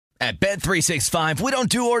At Bet365, we don't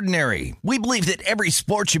do ordinary. We believe that every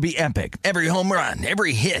sport should be epic. Every home run,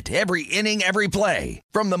 every hit, every inning, every play.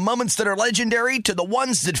 From the moments that are legendary to the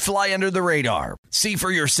ones that fly under the radar. See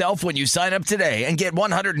for yourself when you sign up today and get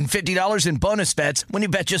 $150 in bonus bets when you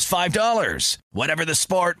bet just $5. Whatever the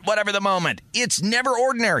sport, whatever the moment, it's never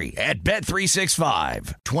ordinary at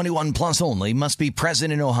Bet365. 21 plus only. Must be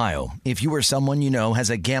present in Ohio. If you or someone you know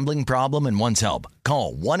has a gambling problem and wants help,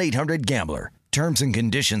 call 1-800-GAMBLER. Terms and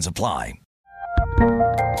conditions apply.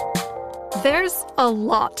 There's a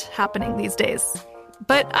lot happening these days,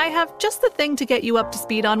 but I have just the thing to get you up to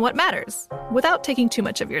speed on what matters without taking too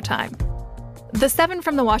much of your time. The 7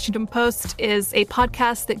 from the Washington Post is a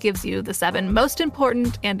podcast that gives you the 7 most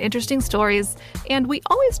important and interesting stories, and we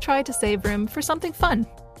always try to save room for something fun.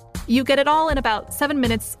 You get it all in about 7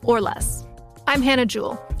 minutes or less. I'm Hannah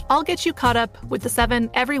Jewell. I'll get you caught up with the 7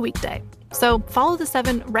 every weekday. So follow the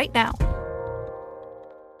 7 right now.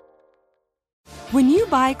 When you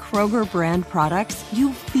buy Kroger brand products,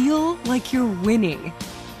 you feel like you're winning.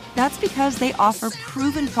 That's because they offer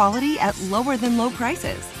proven quality at lower than low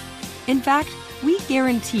prices. In fact, we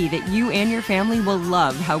guarantee that you and your family will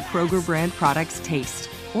love how Kroger brand products taste,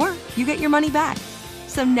 or you get your money back.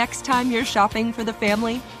 So next time you're shopping for the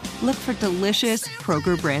family, look for delicious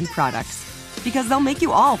Kroger brand products, because they'll make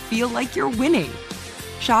you all feel like you're winning.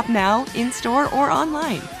 Shop now, in-store, or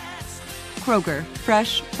online. Kroger,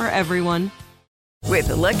 fresh for everyone. With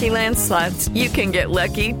the Lucky Land Slots, you can get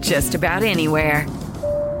lucky just about anywhere.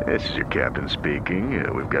 This is your captain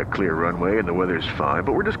speaking. We've got clear runway and the weather's fine,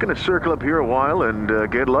 but we're just going to circle up here a while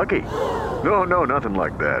and get lucky. No, nothing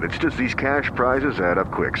like that. It's just these cash prizes add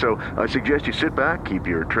up quick. So I suggest you sit back, keep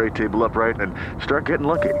your tray table upright, and start getting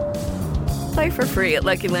lucky. Play for free at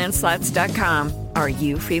LuckyLandSlots.com. Are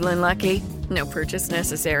you feeling lucky? No purchase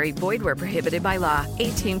necessary. Void where prohibited by law.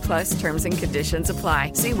 18 plus terms and conditions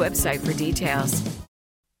apply. See website for details.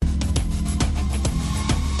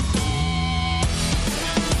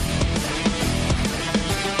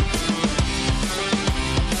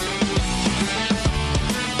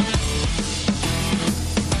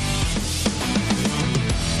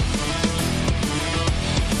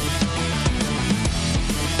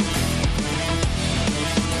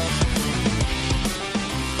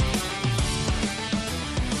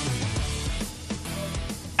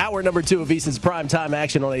 Hour number 2 of VSiN's primetime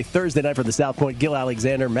action on a Thursday night for the South Point. Gil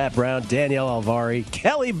Alexander, Matt Brown, Danielle Alvari,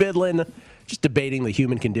 Kelly Bidlin, just debating the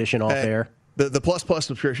human condition off air. The plus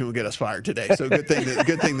subscription will get us fired today, so good thing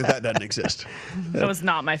that doesn't exist. That was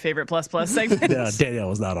not my favorite plus segment. No, Danielle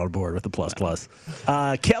was not on board with the plus.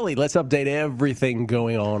 Kelly, let's update everything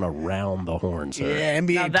going on around the horn, sir. Yeah,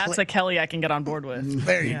 NBA. Now that's a Kelly I can get on board with.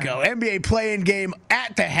 There you go. NBA play-in game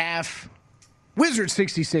at the half. Wizards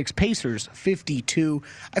 66, Pacers 52.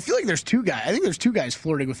 I feel like there's two guys. I think there's two guys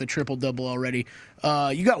flirting with a triple-double already.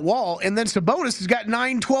 You got Wall, and then Sabonis has got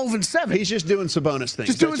 9, 12, and 7. He's just doing Sabonis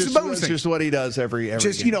things. That's just what he does every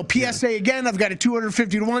just, game. PSA again, I've got a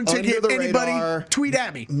 250-1 ticket. Anybody, radar, tweet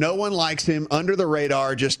at me. No one likes him. Under the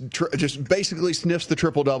radar, just basically sniffs the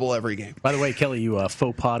triple-double every game. By the way, Kelly, you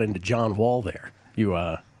faux pas into John Wall there.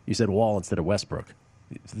 You said Wall instead of Westbrook.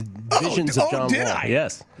 Visions of John Wall. I?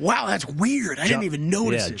 Yes. Wow, that's weird. I didn't even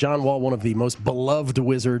notice it. John Wall, one of the most beloved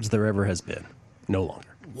Wizards there ever has been. No longer.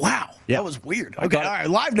 Wow. Yeah. That was weird. Okay, all right.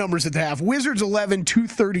 Live numbers at the half. Wizards 11,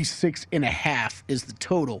 236.5 is the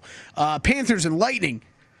total. Panthers and Lightning.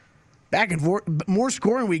 Back and forth. More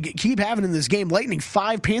scoring we keep having in this game. Lightning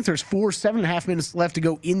 5, Panthers 4, 7.5 minutes left to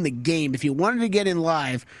go in the game. If you wanted to get in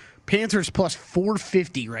live, Panthers plus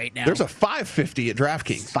 450 right now. There's a 550 at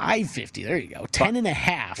DraftKings. 550. There you go.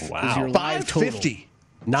 10.5 wow. is your live total.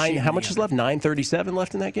 550. How much is left? 9:37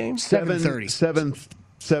 left in that game? 7:30.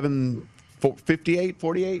 7:58,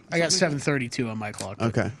 48? I got 7:32 on my clock.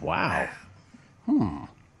 Okay. Wow.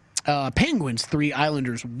 Penguins 3,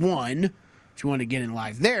 Islanders 1. If you want to get in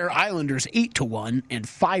live there, Islanders 8-1 and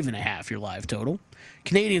 5.5 your live total.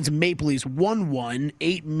 Canadians and Maple Leafs 1-1,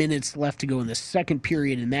 8 minutes left to go in the second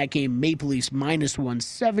period in that game. Maple Leafs minus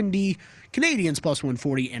 170, Canadians plus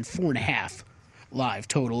 140 and 4.5 live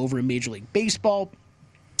total over in Major League Baseball.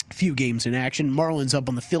 A few games in action. Marlins up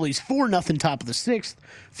on the Phillies 4-0 top of the 6th.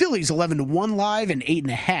 Phillies 11-1 live and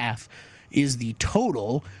 8.5 is the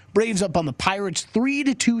total. Braves up on the Pirates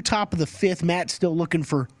 3-2 top of the 5th. Matt still looking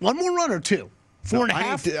for one more run or two.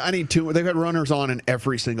 4.5. I need 2. They've had runners on in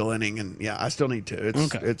every single inning, and I still need 2.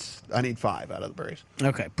 I need 5 out of the Braves.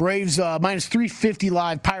 Okay, Braves minus 350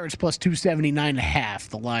 live. Pirates plus 279.5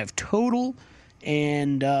 the live total,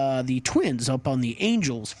 and the Twins up on the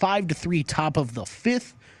Angels 5-3 top of the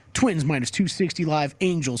 5th. Twins minus 260 live.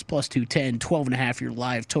 Angels plus 210. 12.5 your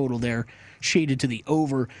live total there, shaded to the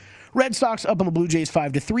over. Red Sox up on the Blue Jays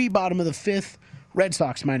 5-3, bottom of the fifth. Red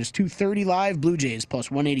Sox minus 230 live. Blue Jays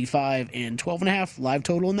plus 185 and 12.5 live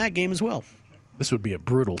total in that game as well. This would be a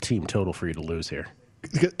brutal team total for you to lose here.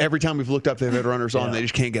 Every time we've looked up, they've had runners on. They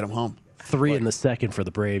just can't get them home. 3 in the second for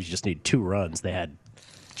the Braves. You just need 2 runs. They had,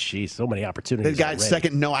 so many opportunities. They got already.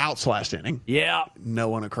 second, no outs last inning. Yeah. No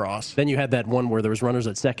one across. Then you had that one where there was runners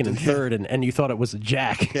at second and third, and you thought it was a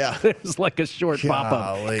jack. Yeah. It was like a short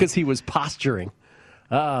pop-up because he was posturing.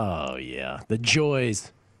 Oh, yeah. The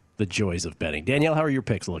joys of betting. Danielle, how are your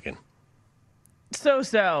picks looking?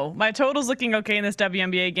 So. My total's looking okay in this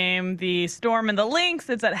WNBA game. The Storm and the Lynx,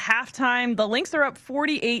 it's at halftime. The Lynx are up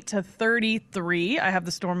 48-33. I have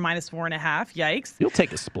the Storm minus 4.5. Yikes. You'll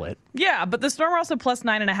take a split. Yeah, but the Storm are also plus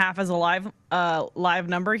 9.5 as a live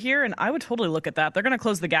number here, and I would totally look at that. They're going to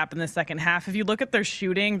close the gap in the second half. If you look at their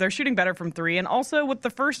shooting, they're shooting better from 3. And also with the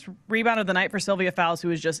first rebound of the night for Sylvia Fowles,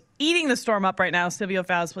 who is just eating the Storm up right now. Sylvia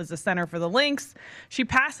Fowles was the center for the Lynx. She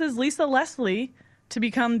passes Lisa Leslie to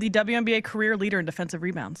become the WNBA career leader in defensive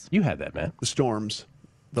rebounds. You had that, man. The Storms,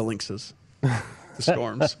 the Lynxes. The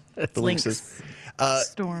Storms, the Lynxes.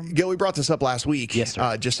 Storm. Gil, we brought this up last week. Yes,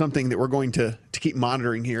 sir. Just something that we're going to keep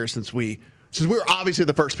monitoring here since we were obviously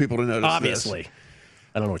the first people to notice Obviously. this.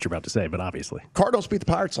 I don't know what you're about to say, but obviously. Cardinals beat the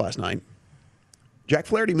Pirates last night. Jack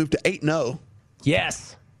Flaherty moved to 8-0.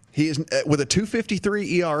 Yes. He is with a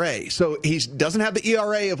 2.53 ERA. So he doesn't have the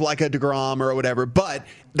ERA of like a DeGrom or whatever, but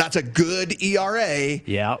that's a good ERA.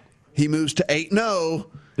 Yeah. He moves to 8-0.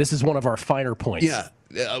 This is one of our finer points. Yeah.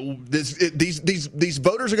 These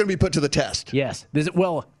voters are going to be put to the test. Yes.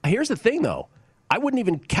 Well, here's the thing, though. I wouldn't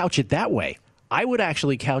even couch it that way. I would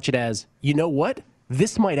actually couch it as, you know what?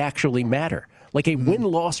 This might actually matter. Like a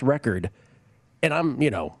win-loss record. And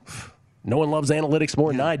no one loves analytics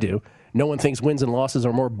more than I do. No one thinks wins and losses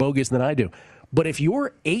are more bogus than I do. But if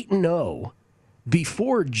you're 8-0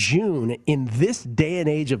 before June in this day and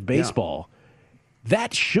age of baseball,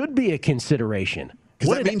 that should be a consideration.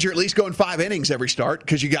 Because that means you're at least going 5 innings every start,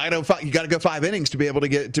 because you got to go 5 innings to be able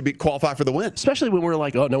to qualify for the win. Especially when we're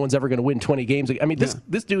like, oh, no one's ever going to win 20 games. I mean,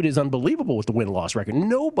 this dude is unbelievable with the win-loss record.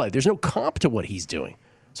 There's no comp to what he's doing.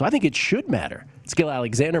 So I think it should matter. It's Gil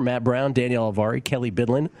Alexander, Matt Brown, Danielle Alvari, Kelly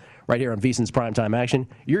Bidlin, right here on VSiN's Primetime Action.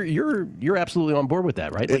 You're absolutely on board with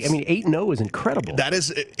that, right? 8-0 is incredible. That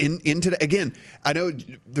is into again. I know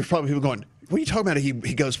there's probably people going, "What are you talking about? He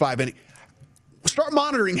goes 5 innings." Start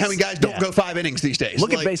monitoring how many guys don't go 5 innings these days.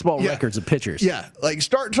 Look at baseball records of pitchers. Yeah,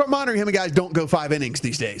 start monitoring how many guys don't go 5 innings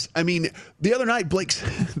these days. I mean, the other night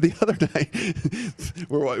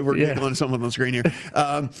we're giggling someone on the screen here.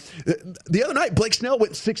 The other night, Blake Snell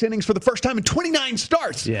went 6 innings for the first time in 29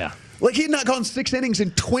 starts. Yeah. He had not gone 6 innings in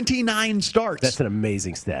 29 starts. That's an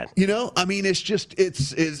amazing stat.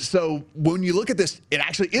 It's so when you look at this, it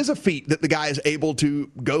actually is a feat that the guy is able to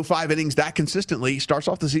go 5 innings that consistently. Starts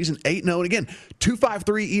off the season 8-0, and again,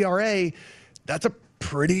 2.53 ERA. That's a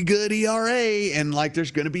pretty good ERA, and there's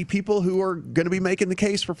going to be people who are going to be making the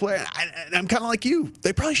case for Flair. I'm kind of like you.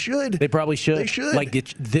 They probably should. They probably should. They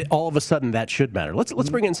should. All of a sudden, that should matter. Let's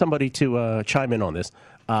bring in somebody to chime in on this.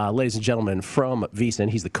 Ladies and gentlemen, from VSiN,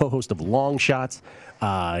 he's the co-host of Long Shots.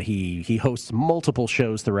 He hosts multiple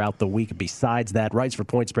shows throughout the week. Besides that, writes for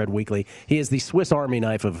Point Spread Weekly. He is the Swiss Army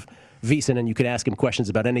knife of VSiN, and you can ask him questions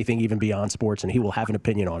about anything, even beyond sports, and he will have an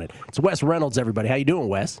opinion on it. It's Wes Reynolds, everybody. How you doing,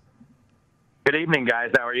 Wes? Good evening, guys.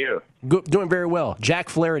 How are you? Good, doing very well. Jack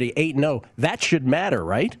Flaherty, 8-0. That should matter,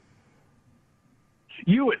 right?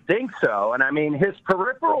 You would think so. And, I mean, his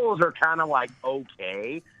peripherals are kind of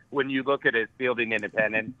okay when you look at his fielding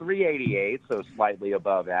independent. 388, so slightly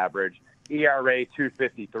above average. ERA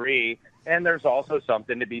 2.53. And there's also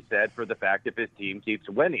something to be said for the fact if his team keeps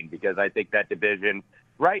winning, because I think that division,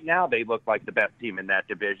 right now they look like the best team in that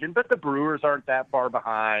division, but the Brewers aren't that far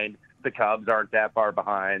behind. The Cubs aren't that far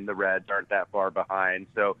behind. The Reds aren't that far behind.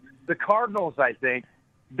 So the Cardinals, I think,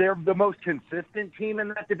 they're the most consistent team in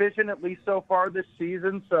that division, at least so far this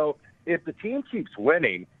season. So if the team keeps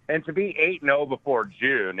winning, and to be 8-0 before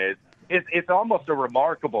June it's almost a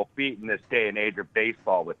remarkable feat in this day and age of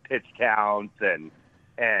baseball with pitch counts and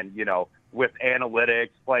with analytics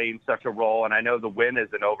playing such a role. And I know the win is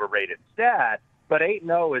an overrated stat, but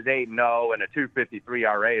 8-0 is 8-0, and a 2.53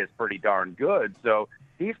 ERA is pretty darn good. So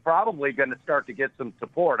he's probably going to start to get some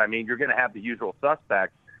support. I mean, you're going to have the usual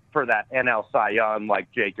suspects for that NL Cy Young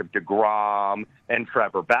like Jacob deGrom and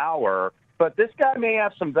Trevor Bauer. But this guy may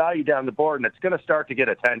have some value down the board, and it's going to start to get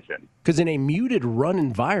attention. Because in a muted run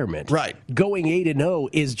environment, right, going 8-0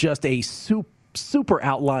 is just a super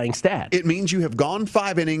outlying stat. It means you have gone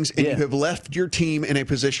 5 innings and you have left your team in a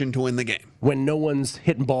position to win the game when no one's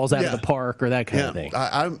hitting balls out of the park or that kind of thing.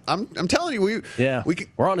 I'm telling you,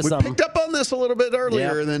 we're on to something. Picked up on this a little bit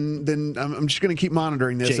earlier. Then I'm just going to keep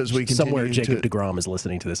monitoring this as we continue. Somewhere Jacob deGrom is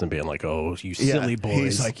listening to this and being like, "Oh, you silly boys!"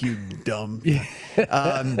 He's like, "You dumb."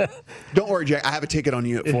 Don't worry, Jay. I have a ticket on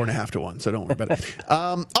you at 4.5 to 1, so don't worry about it.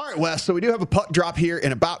 All right, Wes. So we do have a puck drop here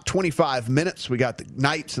in about 25 minutes. We got the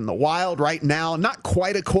Knights and the Wild right now. Not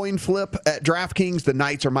quite a coin flip at DraftKings. The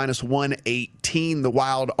Knights are minus 118. The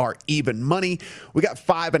Wild are even money. We got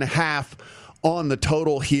 5.5 on the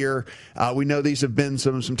total here. We know these have been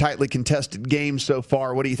some tightly contested games so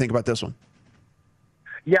far. What do you think about this one?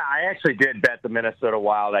 Yeah, I actually did bet the Minnesota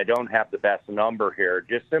Wild. I don't have the best number here,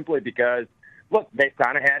 just simply because, look, they've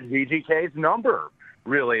kind of had VGK's number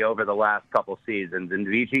really over the last couple seasons, and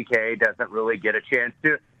VGK doesn't really get a chance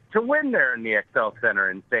to win there in the XL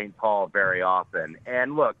Center in St. Paul very often.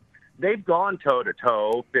 And look, they've gone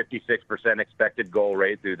toe-to-toe, 56% expected goal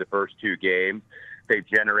rate through the first 2 games. They've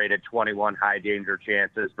generated 21 high-danger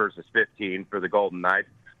chances versus 15 for the Golden Knights.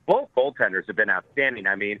 Both goaltenders have been outstanding.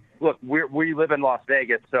 I mean, look, we live in Las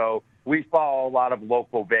Vegas, so we follow a lot of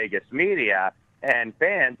local Vegas media and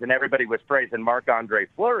fans, and everybody was praising Marc-Andre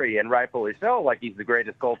Fleury, and rightfully so, like he's the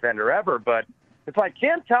greatest goaltender ever. But it's like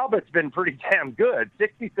Cam Talbot's been pretty damn good,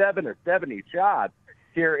 67 or 70 shots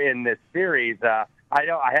here in this series. I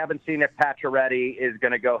haven't seen if Pacioretty is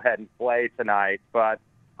going to go ahead and play tonight, but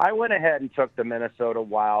I went ahead and took the Minnesota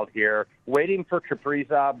Wild here, waiting for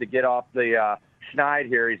Kaprizov to get off the schneid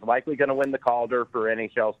here. He's likely going to win the Calder for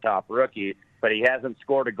NHL's top rookie, but he hasn't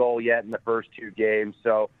scored a goal yet in the first 2 games.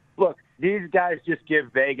 So, look, these guys just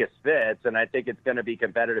give Vegas fits, and I think it's going to be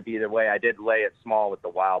competitive either way. I did lay it small with the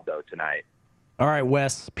Wild, though, tonight. All right,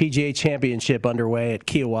 Wes, PGA Championship underway at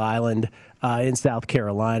Kiawah Island in South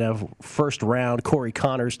Carolina. First round, Corey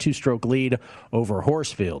Connors, 2-stroke lead over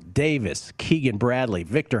Horsfield, Davis, Keegan Bradley,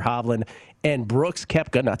 Victor Hovland, and Brooks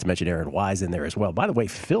Koepka, not to mention Aaron Wise in there as well. By the way,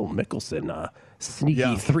 Phil Mickelson,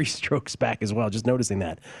 sneaky 3 strokes back as well, just noticing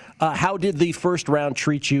that. How did the first round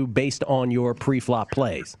treat you based on your pre-flop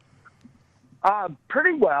plays?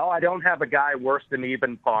 Pretty well. I don't have a guy worse than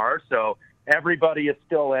even par, so everybody is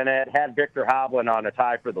still in it. Had Victor Hovland on a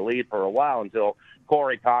tie for the lead for a while until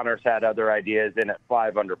Corey Connors had other ideas in at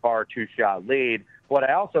 5 under par, 2-shot lead. What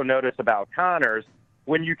I also noticed about Connors,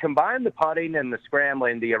 when you combine the putting and the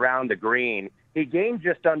scrambling, the around the green, he gained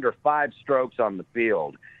just under 5 strokes on the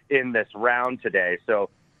field in this round today. So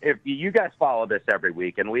if you guys follow this every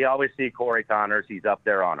week, and we always see Corey Connors, he's up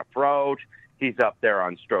there on approach. He's up there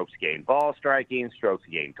on strokes gained ball striking, strokes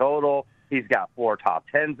gained total. He's got 4 top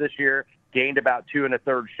 10s this year, gained about 2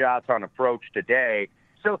 1/3 shots on approach today.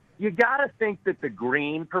 So you got to think that the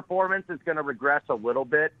green performance is going to regress a little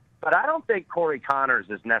bit, but I don't think Corey Connors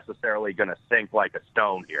is necessarily going to sink like a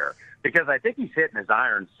stone here because I think he's hitting his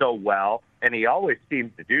irons so well, and he always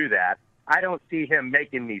seems to do that. I don't see him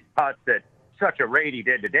making these putts at such a rate he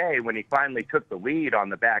did today when he finally took the lead on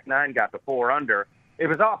the back 9, got to 4 under. It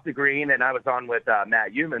was off the green, and I was on with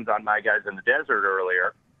Matt Humans on My Guys in the Desert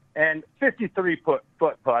earlier, and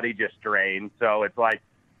 53-foot putt he just drained. So it's like,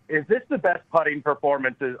 is this the best putting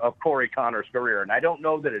performance of Corey Connors' career? And I don't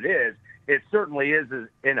know that it is. It certainly is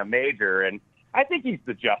in a major, and I think he's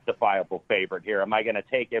the justifiable favorite here. Am I going to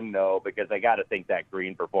take him? No, because I got to think that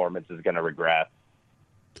green performance is going to regress.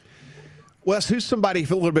 Wes, who's somebody a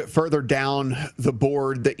little bit further down the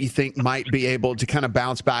board that you think might be able to kind of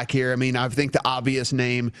bounce back here? I mean, I think the obvious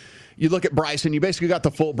name, you look at Bryson, you basically got the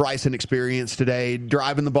full Bryson experience today,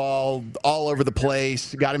 driving the ball all over the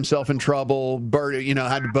place, got himself in trouble,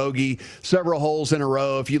 had to bogey several holes in a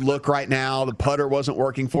row. If you look right now, the putter wasn't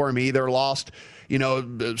working for him either, lost,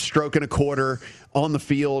 a stroke and a quarter on the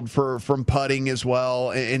field from putting as well.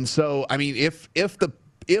 And so, I mean,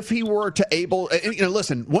 if he were to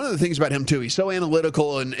listen, one of the things about him too, he's so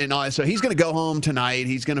analytical and all that. So he's going to go home tonight.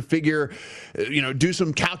 He's going to figure, do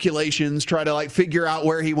some calculations, try to figure out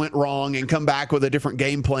where he went wrong and come back with a different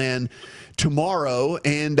game plan tomorrow.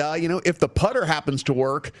 And, if the putter happens to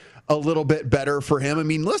work a little bit better for him, I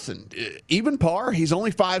mean, listen, even par, he's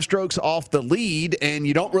only 5 strokes off the lead, and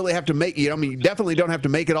you don't really have to you definitely don't have to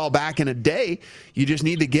make it all back in a day. You just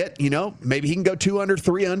need to get, maybe he can go 2 under,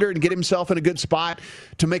 3 under and get himself in a good spot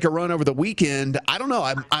to make a run over the weekend. I don't know.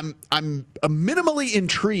 I'm minimally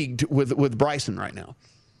intrigued with Bryson right now.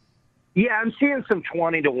 Yeah, I'm seeing some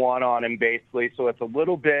 20 to 1 on him basically, so it's a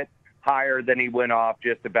little bit higher than he went off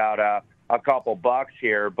just about a couple bucks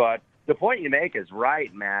here, but the point you make is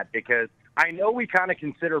right, Matt, because I know we kind of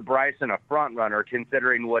consider Bryson a front runner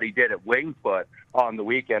considering what he did at Winged Foot on the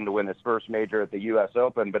weekend to win his first major at the U.S.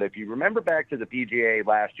 Open. But if you remember back to the PGA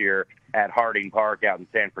last year at Harding Park out in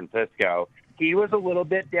San Francisco, he was a little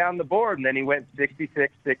bit down the board, and then he went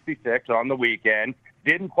 66-66 on the weekend.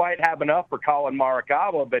 Didn't quite have enough for Colin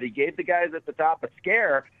Morikawa, but he gave the guys at the top a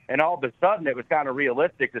scare, and all of a sudden it was kind of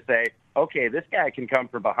realistic to say, okay, this guy can come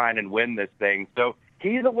from behind and win this thing. So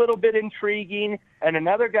he's a little bit intriguing. And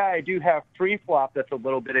another guy I do have pre-flop that's a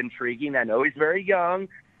little bit intriguing. I know he's very young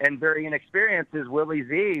and very inexperienced is Willie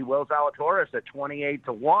Z, Will Zalatoris at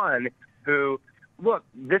 28-1, who, look,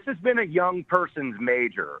 this has been a young person's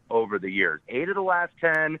major over the years. 8 of the last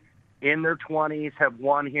 10 in their 20s have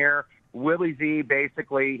won here. Willie Z,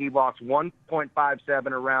 basically, he lost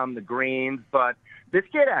 1.57 around the greens, but this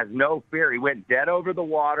kid has no fear. He went dead over the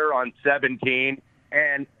water on 17,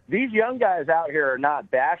 and these young guys out here are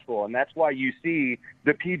not bashful, and that's why you see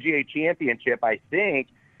the PGA Championship, I think,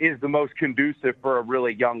 is the most conducive for a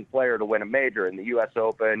really young player to win a major. In the U.S.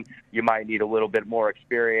 Open, you might need a little bit more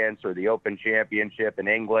experience, or the Open Championship in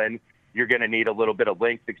England, you're going to need a little bit of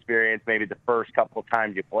links experience. Maybe the first couple of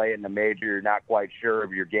times you play it in a major, you're not quite sure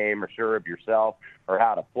of your game or sure of yourself or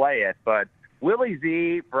how to play it. But Willie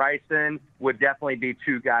Z, Bryson would definitely be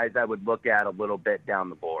two guys I would look at a little bit down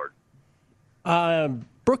the board.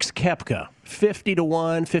 Brooks Koepka, 50-1,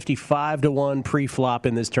 55-1 pre-flop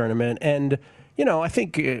in this tournament. And, you know, I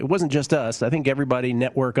think it wasn't just us. I think everybody,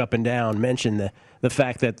 network up and down, mentioned the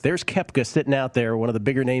fact that there's Koepka sitting out there, one of the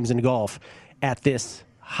bigger names in golf, at this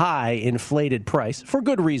high inflated price, for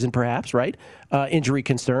good reason perhaps, right? Injury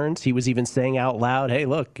concerns. He was even saying out loud, hey,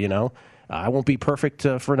 look, you know, I won't be perfect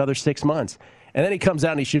for another 6 months. And then he comes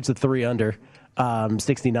out and he shoots a 3 under,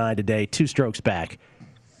 69 today, 2 strokes back.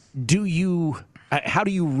 How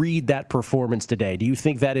do you read that performance today? Do you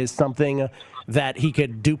think that is something that he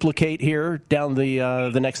could duplicate here down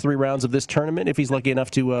the next 3 rounds of this tournament if he's lucky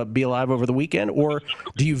enough to be alive over the weekend? Or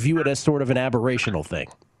do you view it as sort of an aberrational thing?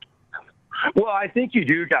 Well, I think you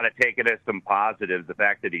do got to take it as some positives. The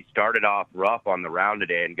fact that he started off rough on the round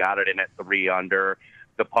today and got it in at 3 under.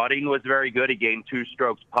 The putting was very good. He gained 2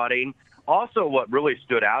 strokes putting. Also, what really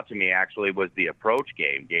stood out to me, actually, was the approach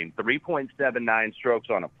game. Gained 3.79 strokes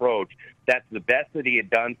on approach. That's the best that he had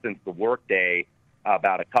done since the workday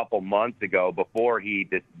about a couple months ago before he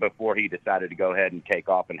decided to go ahead and take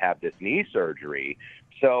off and have this knee surgery.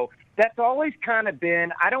 So that's always kind of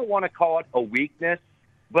been, I don't want to call it a weakness,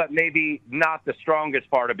 but maybe not the strongest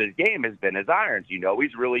part of his game has been his irons. You know,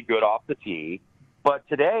 he's really good off the tee, but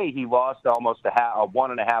today he lost almost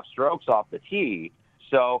 1.5 strokes off the tee.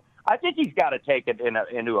 So I think he's got to take it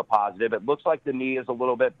into a positive. It looks like the knee is a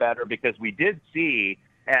little bit better because we did see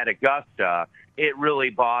at Augusta, it really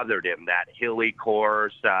bothered him, that hilly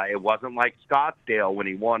course. It wasn't like Scottsdale when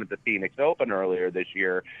he won at the Phoenix Open earlier this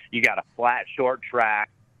year. You got a flat, short track.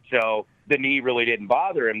 So the knee really didn't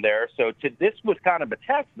bother him there. So this was kind of a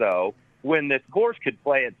test, though, when this course could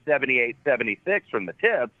play at 78, 76 from the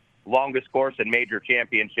tips, longest course in major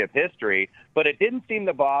championship history. But it didn't seem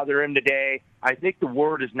to bother him today. I think the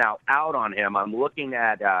word is now out on him. I'm looking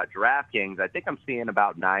at DraftKings. I think I'm seeing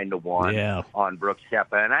about 9-1 on Brooks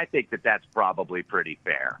Koepka, and I think that's probably pretty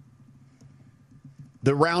fair.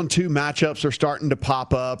 The round 2 matchups are starting to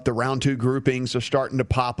pop up. The round 2 groupings are starting to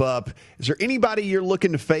pop up. Is there anybody you're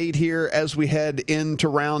looking to fade here as we head into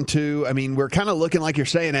round 2? I mean, we're kind of looking like you're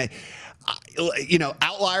saying,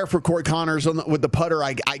 outlier for Corey Connors with the putter.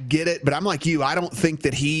 I get it, but I'm like you. I don't think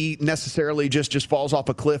that he necessarily just falls off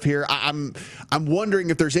a cliff here. I'm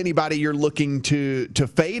wondering if there's anybody you're looking to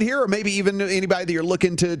fade here, or maybe even anybody that you're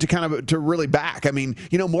looking to really back. I mean,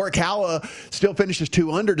 Morikawa still finishes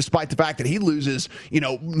 2 under despite the fact that he loses,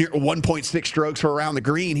 near 1.6 strokes for around the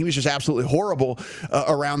green. He was just absolutely horrible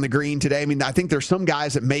around the green today. I mean, I think there's some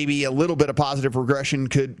guys that maybe a little bit of positive regression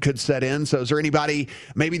could set in. So is there anybody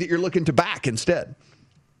maybe that you're looking to back instead?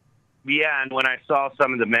 Yeah, and when I saw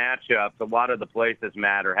some of the matchups, a lot of the places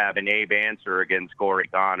matter having Abe Answer against Corey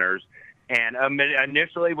Connors. And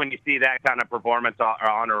initially, when you see that kind of performance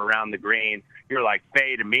on or around the green, you're like,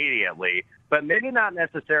 fade immediately. But maybe not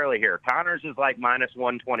necessarily here. Connors is like minus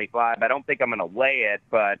 125. I don't think I'm going to lay it,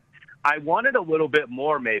 but I wanted a little bit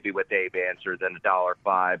more maybe with Abe Answer than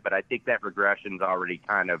 $1.05, but I think that regression's already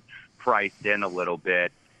kind of priced in a little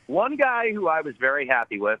bit. One guy who I was very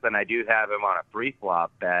happy with, and I do have him on a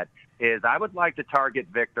pre-flop bet, is I would like to target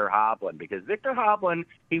Victor Hovland, because Victor Hovland,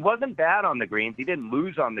 he wasn't bad on the greens. He didn't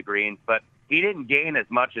lose on the greens, but he didn't gain as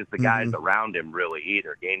much as the guys around him really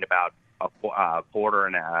either. Gained about a quarter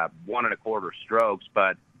and 1.25 strokes,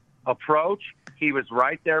 but approach, he was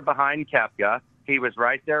right there behind Koepka. He was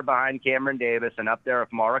right there behind Cameron Davis and up there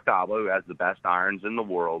with Morikawa, who has the best irons in the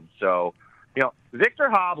world. So, Victor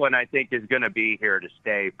Hovland, I think, is going to be here to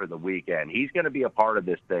stay for the weekend. He's going to be a part of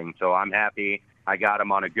this thing, so I'm happy I got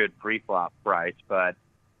him on a good pre-flop price. But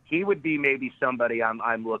he would be maybe somebody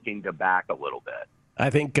I'm looking to back a little bit. I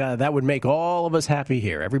think that would make all of us happy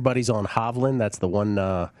here. Everybody's on Hovland. That's the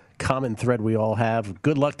one common thread we all have.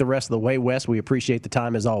 Good luck the rest of the way, Wes. We appreciate the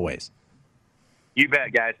time as always. You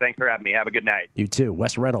bet, guys. Thanks for having me. Have a good night. You too.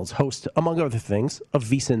 Wes Reynolds, host, among other things, of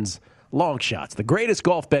VSiN's Long Shots, the greatest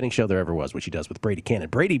golf betting show there ever was, which he does with Brady Cannon.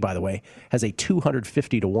 Brady, by the way, has a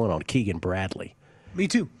 250-1 on Keegan Bradley. Me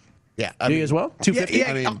too. Yeah, Do you as well? 250?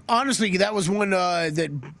 Yeah, honestly, that was one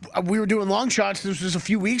that we were doing long shots. This was a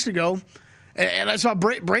few weeks ago. And I saw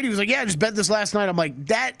Brady was like, yeah, I just bet this last night. I'm like,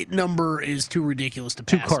 that number is too ridiculous to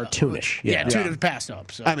pass Too cartoonish. up. Yeah, too to pass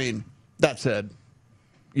up. So. I mean, that said,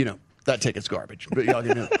 that ticket's garbage. But y'all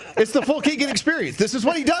can know. It's the full Keegan experience. This is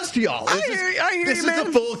what he does to y'all. I hear this you, is man.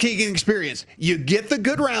 the full Keegan experience. You get the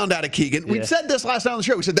good round out of Keegan. We said this last night on the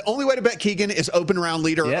show. We said the only way to bet Keegan is open round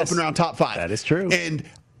leader or open round top 5. That is true. And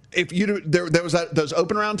if you do, there was those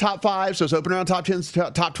open round top 5s, those open round top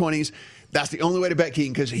 10s, top 20s. That's the only way to bet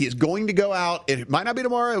Keegan because he is going to go out. It might not be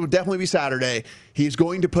tomorrow. It will definitely be Saturday. He's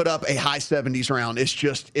going to put up a high 70s round. It's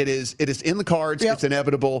just it is in the cards. Yep. It's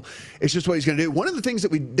inevitable. It's just what he's going to do. One of the things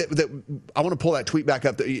that I want to pull that tweet back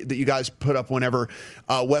up that you guys put up whenever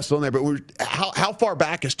Wes was on there. But how far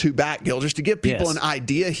back is 2 back, Gil? Just to give people an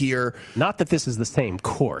idea here. Not that this is the same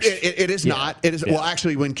course. It is not. It is well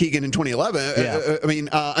actually when Keegan in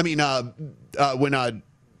 2011.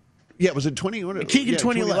 Yeah, was it 20? Keegan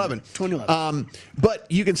 2011. But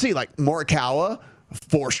you can see, like, Morikawa,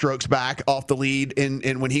 4 strokes back off the lead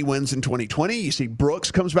in when he wins in 2020. You see Brooks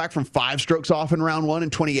comes back from 5 strokes off in round 1 in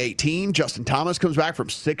 2018. Justin Thomas comes back from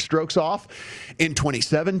 6 strokes off in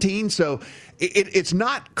 2017. So it's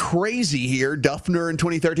not crazy here. Duffner in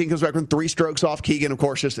 2013 comes back from 3 strokes off. Keegan, of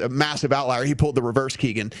course, just a massive outlier. He pulled the reverse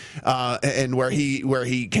Keegan, and where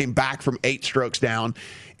he came back from 8 strokes down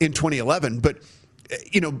in 2011. But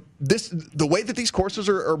the way that these courses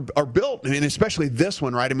are built, I mean, especially this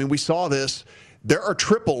one, right? I mean, we saw this. There are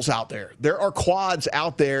triples out there. There are quads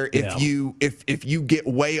out there if you get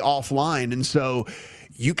way offline, and so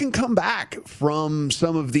you can come back from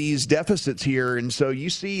some of these deficits here. And so you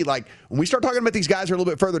see, like, when we start talking about these guys who are a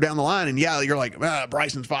little bit further down the line, and you're like,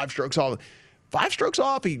 Bryson's 5 strokes off. 5 strokes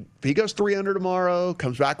off. He goes 3 under tomorrow,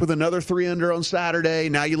 comes back with another 3 under on Saturday.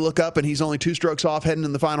 Now you look up and he's only 2 strokes off heading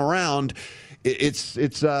in the final round.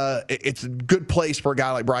 It's a good place for a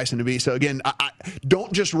guy like Bryson to be. So again, I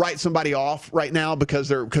don't just write somebody off right now because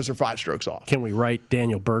they're 5 strokes off. Can we write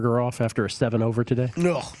Daniel Berger off after a 7 over today?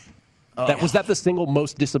 No. Was that the single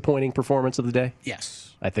most disappointing performance of the day? Yes.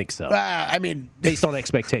 I think so. I mean, based on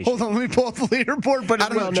expectations. Hold on, let me pull up the leaderboard. But I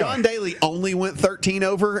don't know. John Daly only went 13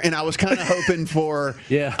 over, and I was kind of hoping for.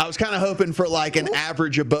 I was kind of hoping for like an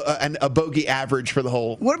average, a bogey average for the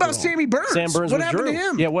whole. What about Sammy Burns? Sam Burns what withdrew. happened to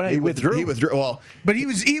him? Yeah, he withdrew. He withdrew. Well, but he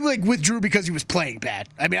withdrew because he was playing bad.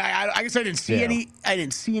 I mean, I guess I didn't see any. I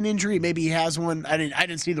didn't see an injury. Maybe he has one. I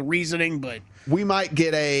didn't see the reasoning, but we might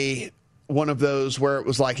get one of those where it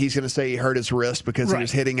was like he's going to say he hurt his wrist because he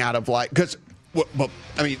was hitting out of because. Well,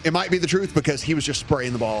 I mean, it might be the truth because he was just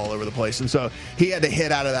spraying the ball all over the place. And so he had to hit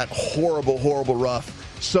out of that horrible, horrible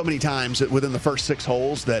rough so many times within the first 6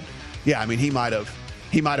 holes that, I mean, he might have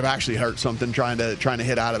actually hurt something trying to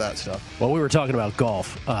hit out of that stuff. Well, we were talking about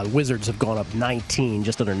golf. Wizards have gone up 19,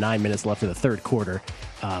 just under 9 minutes left in the third quarter.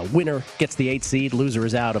 Winner gets the 8th seed. Loser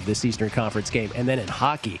is out of this Eastern Conference game. And then in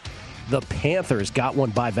hockey, the Panthers got one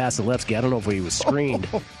by Vasilevsky. I don't know if he was screened.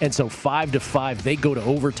 And so 5-5, they go to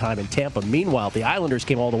overtime in Tampa. Meanwhile, the Islanders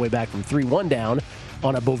came all the way back from 3-1 down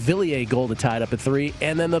on a Beauvillier goal to tie it up at 3.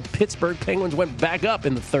 And then the Pittsburgh Penguins went back up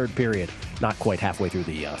in the third period. Not quite halfway through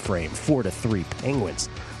the frame. 4-3 Penguins.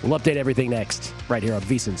 We'll update everything next right here on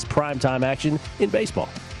VSiN's primetime action in baseball.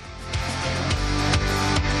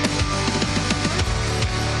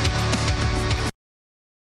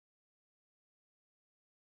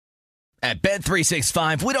 At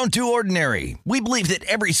Bet365, we don't do ordinary. We believe that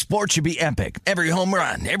every sport should be epic. Every home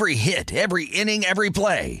run, every hit, every inning, every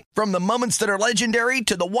play. From the moments that are legendary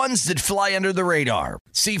to the ones that fly under the radar.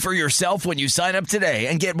 See for yourself when you sign up today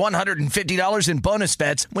and get $150 in bonus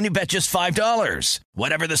bets when you bet just $5.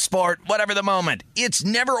 Whatever the sport, whatever the moment, it's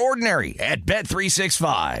never ordinary at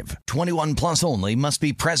Bet365. 21 plus only. Must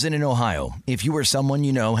be present in Ohio. If you or someone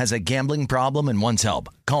you know has a gambling problem and wants help,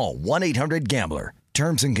 call 1-800-GAMBLER.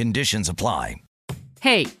 Terms and conditions apply.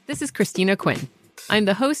 Hey, this is Christina Quinn. I'm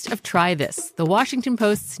the host of Try This, the Washington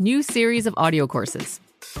Post's new series of audio courses.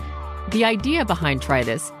 The idea behind Try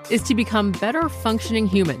This is to become better functioning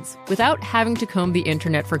humans without having to comb the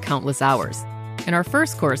internet for countless hours. In our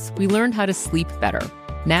first course, we learned how to sleep better.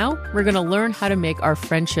 Now, we're going to learn how to make our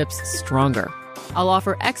friendships stronger. I'll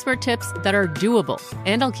offer expert tips that are doable,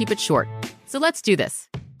 and I'll keep it short. So let's do this.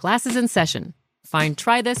 Class is in session. Find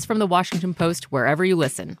Try This from the Washington Post wherever you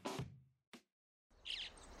listen.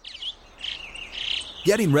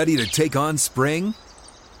 Getting ready to take on spring?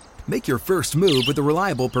 Make your first move with the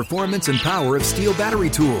reliable performance and power of Steel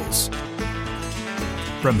battery tools.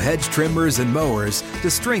 From hedge trimmers and mowers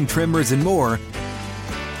to string trimmers and more,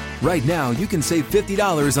 right now you can save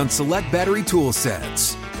 $50 on select battery tool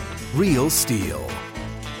sets. Real Steel.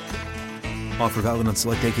 Offer valid on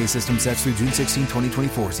select AK system sets through June 16,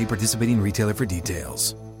 2024. See participating retailer for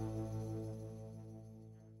details.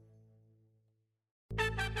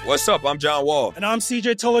 What's up? I'm John Wall. And I'm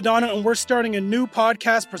CJ Toledano, and we're starting a new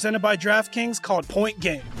podcast presented by DraftKings called Point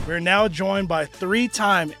Game. We're now joined by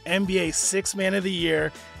three-time NBA Sixth Man of the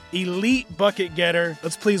Year, elite bucket getter.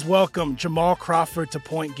 Let's please welcome Jamal Crawford to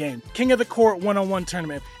Point Game. King of the Court one-on-one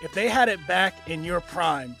tournament. If they had it back in your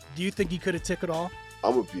prime, do you think you could have took it all?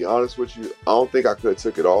 I'm going to be honest with you. I don't think I could have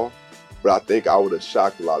took it all, but I think I would have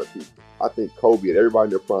shocked a lot of people. I think Kobe and everybody in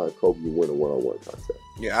their prime, Kobe would win a one-on-one contest.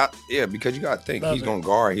 Yeah, because you got to think. He's going to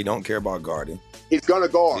guard. He don't care about guarding. He's going to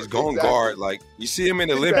guard. He's going to guard. Like, you see him in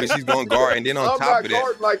the Olympics, he's going to guard. And then on top of that. I'm not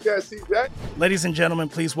guarding like that, CJ. Ladies and gentlemen,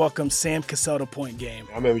 please welcome Sam Cassell to Point Game.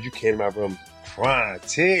 I remember you came out from crying,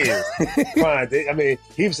 tears. Crying. I mean,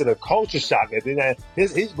 he was in a culture shock. And then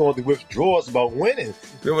he's going through withdrawals about winning.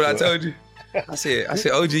 Remember what I told you? I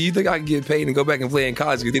said, OG, you think I can get paid and go back and play in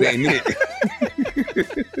college because it ain't it?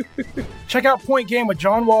 Check out Point Game with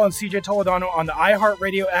John Wall and CJ Toledano on the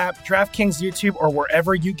iHeartRadio app, DraftKings YouTube, or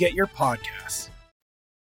wherever you get your podcasts.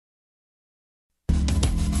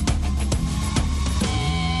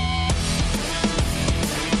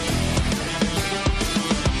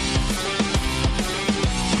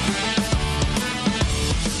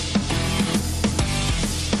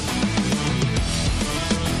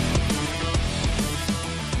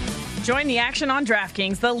 Join the action on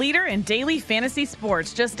DraftKings, the leader in daily fantasy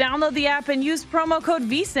sports. Just download the app and use promo code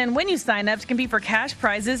VSIN when you sign up to compete for cash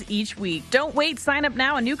prizes each week. Don't wait. Sign up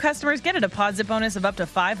now and new customers get a deposit bonus of up to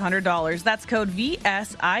 $500. That's code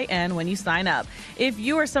VSIN when you sign up. If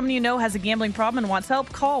you or someone you know has a gambling problem and wants help,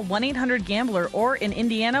 call 1-800-GAMBLER or in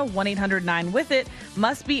Indiana, 1-800-9-WITH-IT.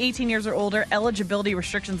 Must be 18 years or older. Eligibility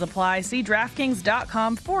restrictions apply. See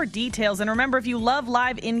DraftKings.com for details. And remember, if you love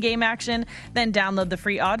live in-game action, then download the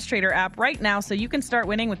free Odds Trader app right now so you can start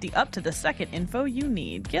winning with the up-to-the-second info you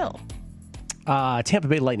need. Gil. Tampa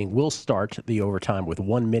Bay Lightning will start the overtime with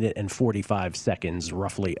 1 minute and 45 seconds,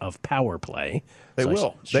 roughly, of power play. They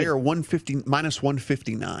will. They are minus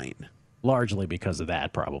 159. Largely because of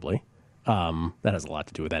that, probably. That has a lot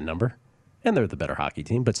to do with that number. And they're the better hockey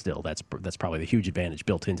team, but still, that's probably the huge advantage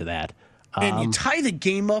built into that. And you tie the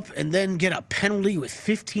game up and then get a penalty with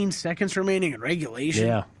 15 seconds remaining in regulation?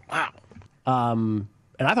 Yeah. Wow.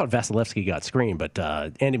 And I thought Vasilevsky got screened, but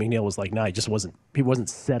Andy McNeil was like, he wasn't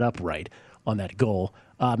set up right on that goal.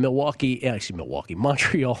 Montreal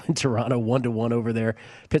and Toronto 1-1 over there.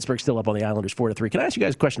 Pittsburgh still up on the Islanders 4-3. Can I ask you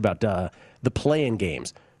guys a question about the play-in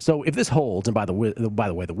games? So if this holds, and by the way,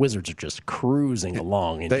 the Wizards are just cruising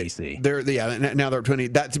along in DC. Now they're 20.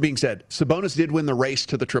 That being said, Sabonis did win the race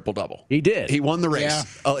to the triple-double. He did. He won the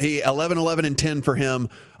race. Yeah. He 11, 11, and 10 for him.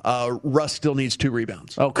 Russ still needs 2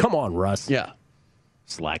 rebounds. Oh, come on, Russ. Yeah.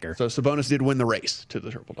 Slacker. So Sabonis did win the race to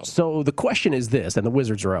the triple-double. So the question is this, and the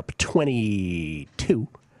Wizards are up 22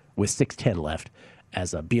 with 6:10 left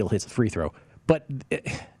as Beal hits a free throw. But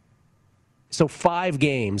so 5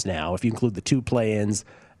 games now, if you include the 2 play-ins,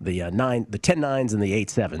 the 10-9s and the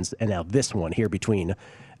 8-7s, and now this one here between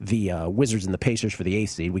the Wizards and the Pacers for the 8th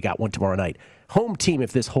seed. We got one tomorrow night. Home team,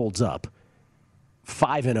 if this holds up,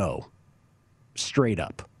 5-0, straight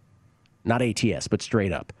up. Not ATS, but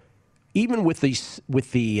straight up. Even with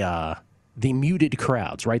the muted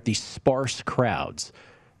crowds, right? The sparse crowds,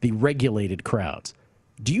 the regulated crowds.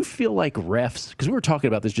 Do you feel like refs? Because we were talking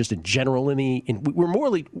about this just in general. We're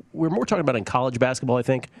more talking about in college basketball, I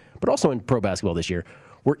think, but also in pro basketball this year.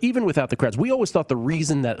 Where even without the crowds, we always thought the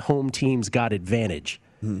reason that home teams got advantage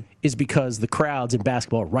is because the crowds in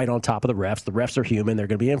basketball are right on top of the refs. The refs are human; they're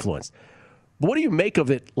going to be influenced. But what do you make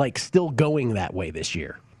of it? Like still going that way this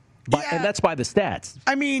year? And that's by the stats.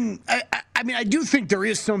 I mean, I do think there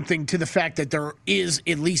is something to the fact that there is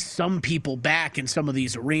at least some people back in some of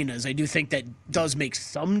these arenas. I do think that does make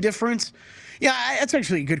some difference. Yeah, that's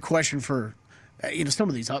actually a good question for some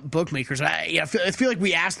of these bookmakers, I feel like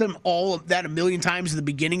we asked them all of that a million times at the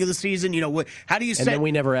beginning of the season. How do you set? And then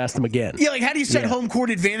we never asked them again. Yeah, how do you set home court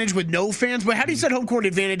advantage with no fans? But how do you set home court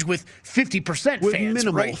advantage with 50% with fans?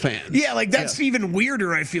 Minimal right? fans. Yeah, that's even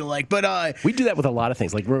weirder, I feel like. But we do that with a lot of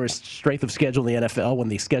things. Like, remember strength of schedule in the NFL? When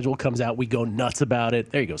the schedule comes out, we go nuts about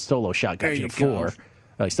it. There you go. Solo shot got you to 4.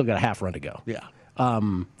 You still got a half run to go. Yeah.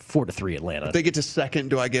 4-3 Atlanta. If they get to second,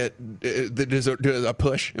 do I get a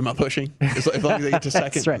push? Am I pushing? As long as they get to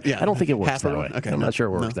second? That's right. Yeah. I don't think it works Half that a way. run? Okay, I'm no, not sure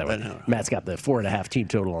it works no, that way. no. Matt's got the 4.5 team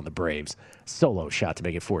total on the Braves. Solo shot to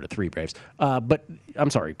make it 4-3 Braves. But I'm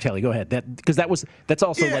sorry, Kelly, go ahead. That's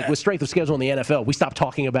also like with strength of schedule in the NFL. We stopped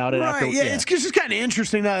talking about it. Right, after. It's just kind of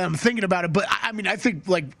interesting now that I'm thinking about it. But I think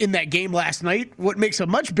like in that game last night, what makes a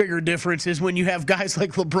much bigger difference is when you have guys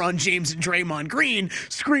like LeBron James and Draymond Green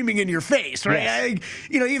screaming in your face, right? Yes. I think,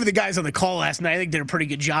 even the guys on the call last night, I think did a pretty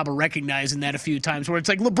good job of recognizing that a few times. Where it's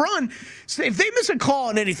like LeBron, if they miss a call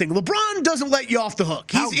on anything, LeBron doesn't let you off the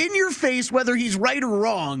hook. He's in your face, whether he's right or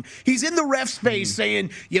wrong. He's in the ref's face saying,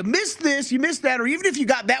 "You missed this, you missed that," or even if you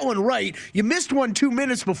got that one right, you missed one 2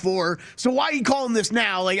 minutes before. So why are you calling this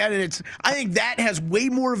now? I think that has way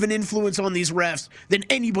more of an influence on these refs than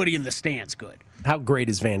anybody in the stands could. How great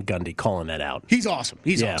is Van Gundy calling that out? He's awesome.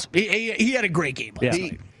 He's awesome. He had a great game last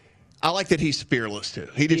night. I like that he's fearless too.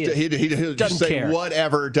 He just Doesn't say care.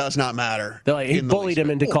 whatever, does not matter. He bullied him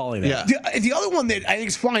into calling that. Yeah. The other one that I think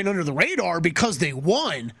is flying under the radar because they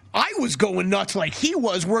won, I was going nuts like he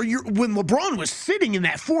was, when LeBron was sitting in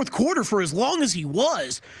that fourth quarter for as long as he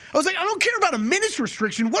was. I was like, I don't care about a minutes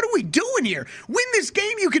restriction. What are we doing here? Win this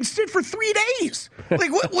game, you can sit for 3 days.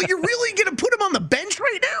 Like, what you're really going to put him on the bench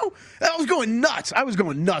right now? I was going nuts. I was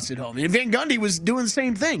going nuts at home. And Van Gundy was doing the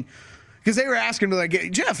same thing. Because they were asking,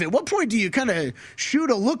 like, Jeff, at what point do you kind of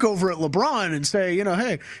shoot a look over at LeBron and say,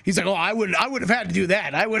 hey, he's like, I would have had to do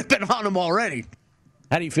that. I would have been on him already.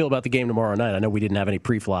 How do you feel about the game tomorrow night? I know we didn't have any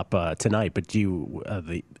pre-flop tonight, but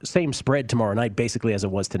the same spread tomorrow night basically as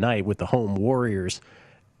it was tonight with the home Warriors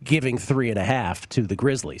giving 3.5 to the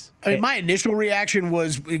Grizzlies. I mean, my initial reaction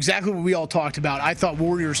was exactly what we all talked about. I thought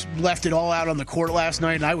Warriors left it all out on the court last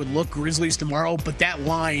night, and I would look Grizzlies tomorrow, but that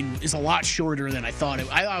line is a lot shorter than I thought. I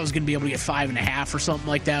thought I was going to be able to get 5.5 or something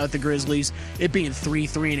like that with the Grizzlies. It being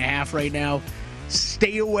 3.5 right now.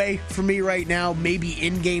 Stay away from me right now. Maybe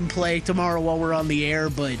in-game play tomorrow while we're on the air,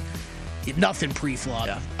 but nothing pre-flop.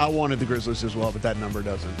 Yeah, I wanted the Grizzlies as well, but that number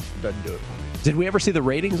doesn't do it for me. Did we ever see the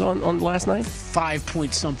ratings on last night?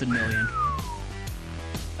 5-point-something million.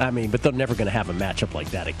 I mean, but they're never going to have a matchup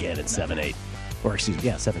like that again in 7-8. Or,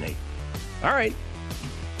 7-8. All right.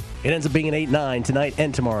 It ends up being an 8-9 tonight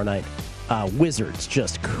and tomorrow night. Wizards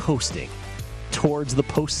just coasting towards the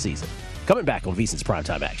postseason. Coming back on VSiN's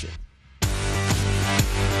Primetime Action.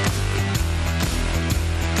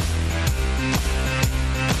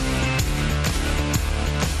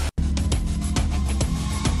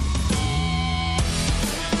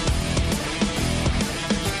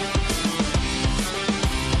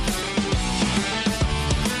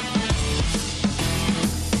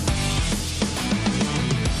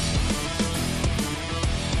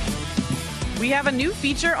 We have a new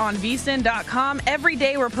feature on vsin.com. Every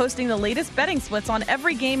day we're posting the latest betting splits on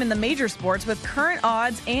every game in the major sports with current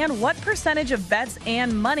odds and what percentage of bets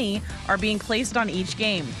and money are being placed on each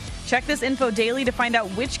game. Check this info daily to find out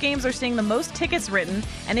which games are seeing the most tickets written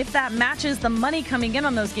and if that matches the money coming in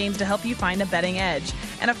on those games to help you find a betting edge.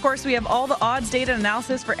 And of course, we have all the odds, data, and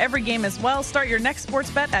analysis for every game as well. Start your next sports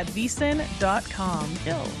bet at vsin.com.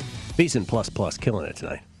 VSiN plus killing it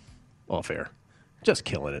tonight. All fair. Just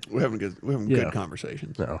killing it. We're having good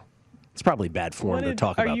conversations. No, it's probably bad form to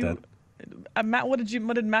talk about that. Matt, what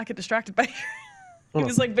did Matt get distracted by? He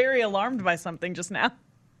was like very alarmed by something just now.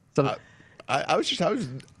 I was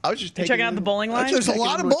just checking out the bowling line. There's a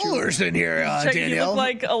lot of bowlers in here, Danielle. You look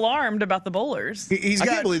like alarmed about the bowlers. I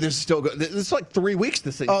can't believe this is still going. It's like 3 weeks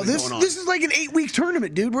this thing's been going on. This is like an 8-week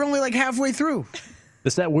tournament, dude. We're only like halfway through.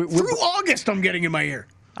 Through August, I'm getting in my ear.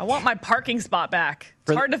 I want my parking spot back.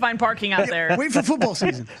 It's hard to find parking out there. Wait for football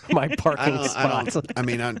season. My parking spot. I'm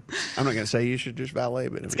not going to say you should just valet,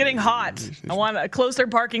 but it's getting hot. I want a closer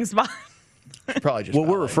parking spot. Probably just what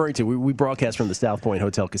we're referring to. We broadcast from the South Point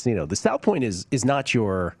Hotel Casino. The South Point is not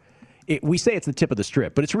your. We say it's the tip of the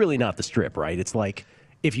strip, but it's really not the strip, right? It's like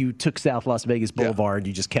if you took South Las Vegas Boulevard and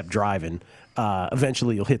you just kept driving,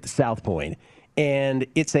 eventually you'll hit the South Point, and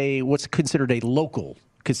it's what's considered a local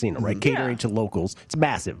casino, right? Catering to locals. It's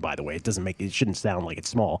massive, by the way. It shouldn't sound like it's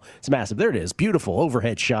small. It's massive. There it is. Beautiful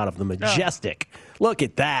overhead shot of the Majestic. Look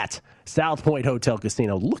at that. South Point Hotel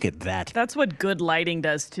Casino. Look at that. That's what good lighting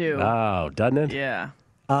does too. Oh, doesn't it? Yeah.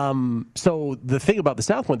 So the thing about the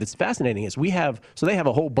South Point that's fascinating is they have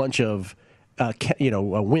a whole bunch of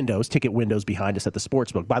windows, ticket windows behind us at the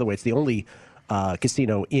sportsbook. By the way, it's the only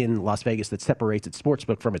casino in Las Vegas that separates its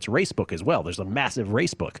sportsbook from its race book as well. There's a massive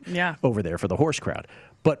race book over there for the horse crowd.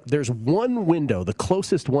 But there's one window, the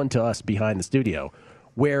closest one to us behind the studio,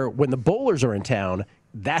 where when the bowlers are in town,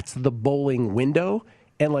 that's the bowling window.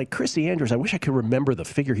 And like Chrissy Andrews, I wish I could remember the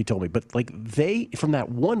figure he told me, but like from that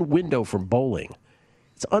one window from bowling,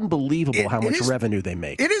 it's unbelievable how much revenue they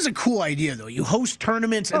make. It is a cool idea, though. You host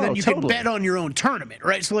tournaments, and then you can bet on your own tournament,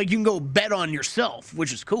 right? So, like, you can go bet on yourself,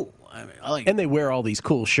 which is cool. I mean, I like and they wear all these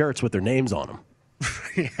cool shirts with their names on them.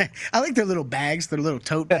 I like their little bags, their little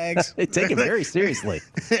tote bags. They take it very seriously.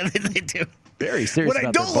 They do. Very serious. What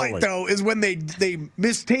I don't like, though, is when they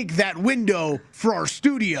mistake that window for our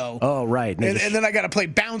studio. Oh, right. And then I got to play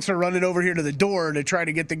bouncer running over here to the door to try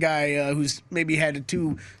to get the guy who's maybe had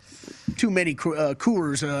too many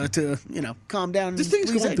Coors to calm down. This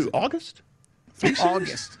thing's going through August?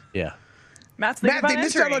 August. Yeah. Matt, they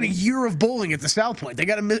missed out on a year of bowling at the South Point. They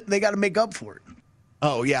got to make up for it.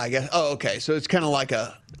 Oh, yeah, I guess. Oh, okay. So it's kind of like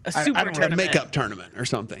a makeup tournament or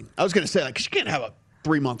something. I was going to say, like, 'cause you can't have a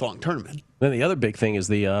 3-month-long tournament. Then the other big thing is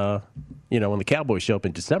when the Cowboys show up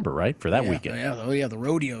in December, right? For that weekend. Yeah, the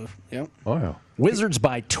rodeo. Yep. Oh, yeah. Wizards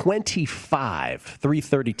by 25,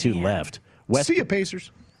 3:32 left. See ya,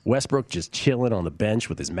 Pacers. Westbrook just chilling on the bench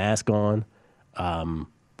with his mask on.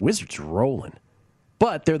 Wizards rolling.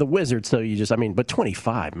 But they're the Wizards, so but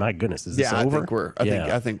 25, my goodness, is this over?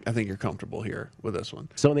 I think you're comfortable here with this one.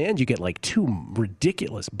 So in the end, you get like two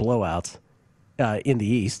ridiculous blowouts in the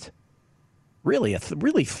East. Really,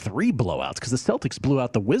 three blowouts, because the Celtics blew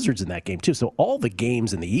out the Wizards in that game too. So all the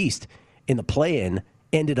games in the East in the play-in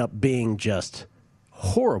ended up being just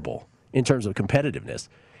horrible in terms of competitiveness.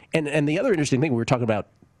 And the other interesting thing, we were talking about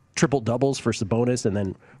triple doubles for Sabonis, and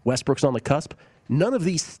then Westbrook's on the cusp. None of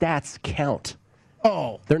these stats count.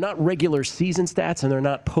 Oh, they're not regular season stats, and they're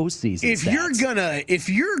not postseason stats.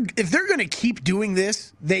 If they're gonna keep doing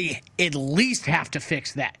this, they at least have to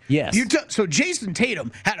fix that. Yes. So Jason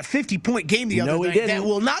Tatum had a 50-point game the other night that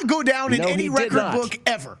will not go down in any record book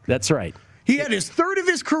ever. That's right. He had his third of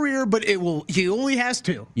his career, but he only has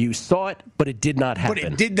 2. You saw it, but it did not happen. But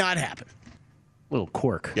it did not happen. Little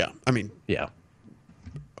quirk. Yeah, I mean, yeah.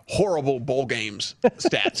 Horrible bowl games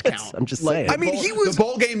stats count. I'm just saying. I mean, the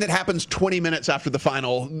bowl game that happens 20 minutes after the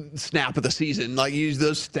final snap of the season. Like, use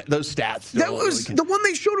those stats. That was the one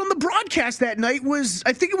they showed on the broadcast that night.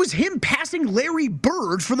 I think it was him passing Larry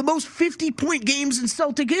Bird for the most 50-point games in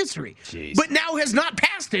Celtic history. Jeez. But now has not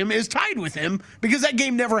passed him, is tied with him because that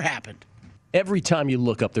game never happened. Every time you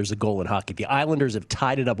look up, there's a goal in hockey. The Islanders have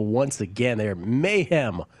tied it up once again. They're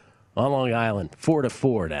mayhem on Long Island,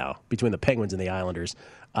 4-4 now between the Penguins and the Islanders.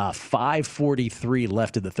 5:43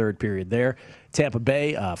 left in the third period there. Tampa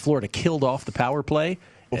Bay, Florida killed off the power play.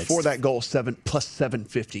 Before that goal, plus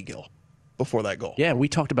 750, Gil. Before that goal. Yeah, we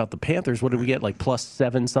talked about the Panthers. What did we get, like plus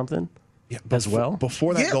 7 something as well?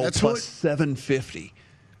 Before that goal, plus 750.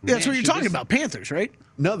 Yeah, that's what you're talking about, Panthers, right?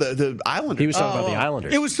 No, the Islanders. He was talking about the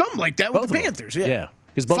Islanders. It was something like that with the Panthers, yeah.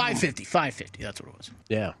 550, that's what it was.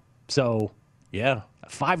 Yeah. So, yeah,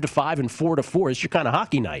 5-5 and 4-4 is your kind of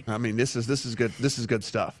hockey night. I mean, this is good. This is good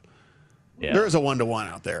stuff. Yeah. There is a 1-1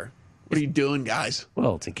 out there. What are you doing, guys?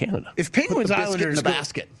 Well, it's in Canada. If Penguins Islanders in the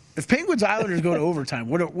basket. If Penguins Islanders go to overtime,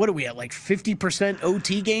 what are we at? Like 50%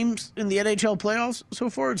 OT games in the NHL playoffs so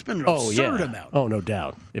far? It's been an absurd amount. Oh, no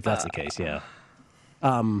doubt. If that's the case, yeah.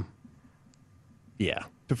 Yeah.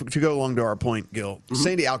 To go along to our point, Gil,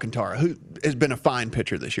 Sandy Alcantara, who has been a fine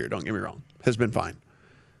pitcher this year, don't get me wrong, has been fine.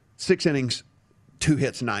 6 innings, 2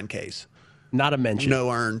 hits, 9 Ks. Not a mention.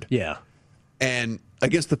 No earned. Yeah. And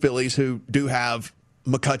against the Phillies, who do have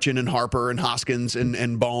McCutchen and Harper and Hoskins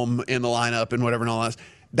and Bohm in the lineup and whatever and all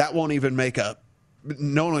that won't even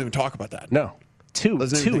no one will even talk about that. No. Two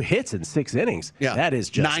hits in 6 innings. Yeah. That is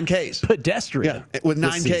just 9 Ks. Pedestrian. Yeah, with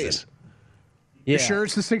 9 Ks. Yeah. You sure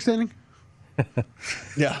it's the 6th inning?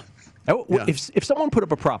 Yeah. If someone put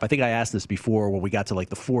up a prop, I think I asked this before when we got to like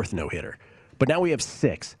the 4th no-hitter, but now we have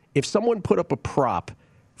 6. If someone put up a prop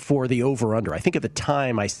for the over-under, I think at the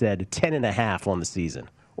time I said 10.5 on the season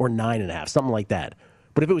or 9.5, something like that.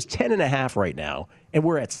 But if it was 10.5 right now and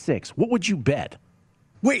we're at 6, what would you bet?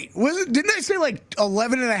 Wait, didn't I say like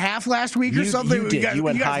 11.5 last week or something? You did. You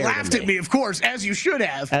went higher guys laughed than at me, of course, as you should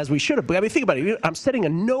have. As we should have. But I mean, think about it. I'm setting a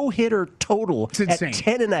no-hitter total at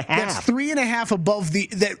 10.5. That's 3.5 above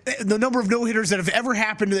the number of no-hitters that have ever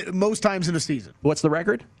happened most times in a season. What's the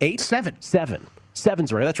record? 8? 7.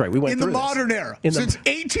 7's right. That's right. We went in the through this. modern era In the- since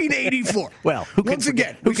 1884. Well, who could once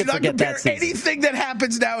forget- again, who we could should not forget that compare season? anything that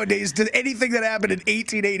happens nowadays to anything that happened in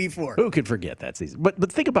 1884. Who could forget that season?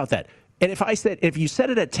 But think about that. And if you set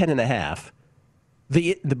it at 10.5,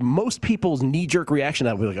 the most people's knee-jerk reaction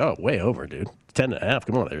that would be like, oh, way over, dude. 10.5.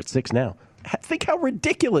 Come on, they're at 6 now. Think how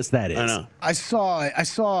ridiculous that is. I know. I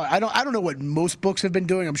saw. I don't know what most books have been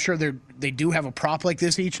doing. I'm sure they do have a prop like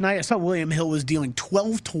this each night. I saw William Hill was dealing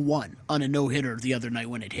 12-1 on a no-hitter the other night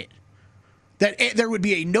when it hit. That there would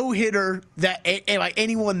be a no-hitter that by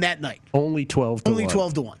anyone that night. Only 12 to 1. Only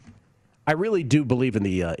 12-1. I really do believe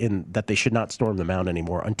in that they should not storm the mound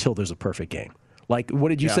anymore until there's a perfect game. Like, what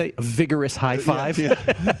did you say? A vigorous high five? Yeah.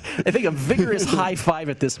 I think a vigorous high five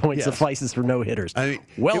at this point suffices for no hitters. I mean,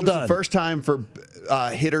 well it was done. the first time for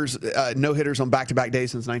hitters, no hitters on back-to-back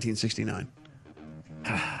days since 1969.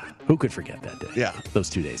 Who could forget that day? Yeah. Those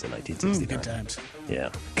 2 days in 1969. Good times. Yeah.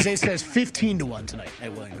 Zay says 15-1 tonight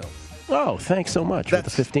at William Hill. Oh, thanks so much with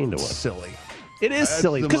the 15 to 1. Silly. It is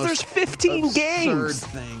silly because there's 15 games.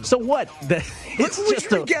 Thing. So what? We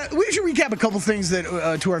should recap a couple things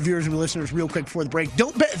that to our viewers and listeners real quick before the break.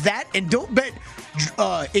 Don't bet that, and don't bet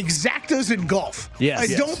exactas in golf.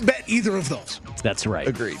 Yes. Don't bet either of those. That's right.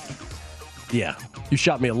 Agreed. Yeah. You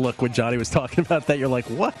shot me a look when Johnny was talking about that. You're like,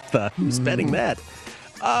 what the? Who's betting that?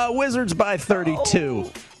 Wizards by 32.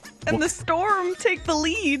 Oh. And the Storm take the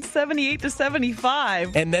lead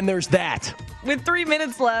 78-75. And then there's that. With 3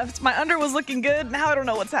 minutes left, my under was looking good. Now I don't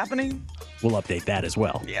know what's happening. We'll update that as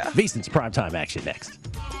well. Yeah. VSiN's primetime action next.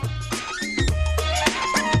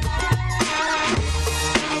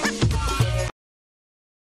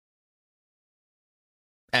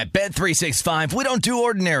 At Bet365, we don't do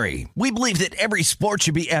ordinary. We believe that every sport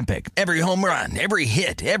should be epic. Every home run, every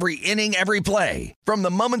hit, every inning, every play. From the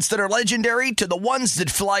moments that are legendary to the ones that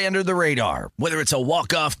fly under the radar. Whether it's a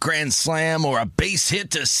walk-off grand slam or a base hit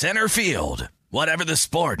to center field. Whatever the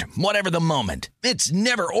sport, whatever the moment. It's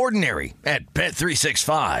never ordinary at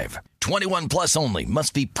Bet365. 21 plus only.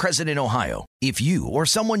 Must be present in Ohio. If you or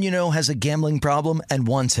someone you know has a gambling problem and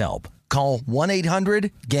wants help, call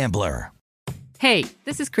 1-800-GAMBLER. Hey,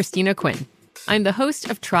 this is Christina Quinn. I'm the host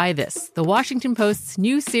of Try This, the Washington Post's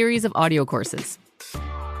new series of audio courses.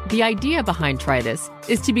 The idea behind Try This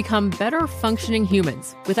is to become better functioning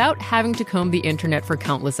humans without having to comb the internet for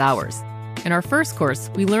countless hours. In our first course,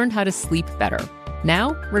 we learned how to sleep better.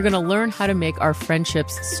 Now, we're going to learn how to make our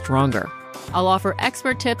friendships stronger. I'll offer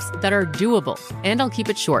expert tips that are doable, and I'll keep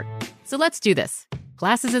it short. So let's do this.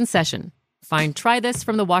 Class is in session. Find Try This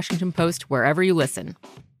from the Washington Post wherever you listen.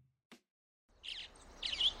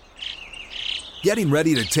 Getting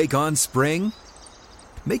ready to take on spring?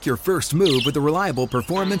 Make your first move with the reliable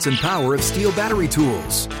performance and power of Steel battery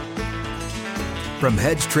tools. From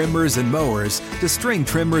hedge trimmers and mowers to string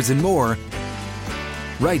trimmers and more,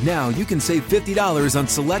 right now you can save $50 on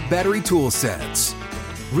select battery tool sets.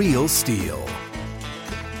 Real Steel.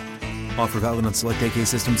 Offer valid on select AK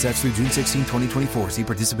system sets through June 16, 2024. See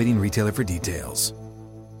participating retailer for details.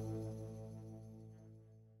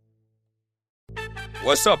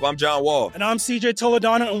 What's up? I'm John Wall. And I'm CJ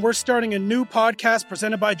Toledano, and we're starting a new podcast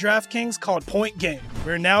presented by DraftKings called Point Game.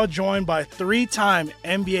 We're now joined by 3-time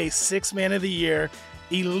NBA Sixth Man of the Year,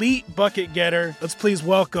 elite bucket getter. Let's please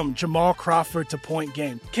welcome Jamal Crawford to Point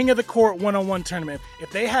Game. King of the Court one-on-one tournament.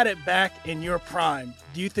 If they had it back in your prime,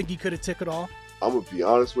 do you think you could have took it all? I'm going to be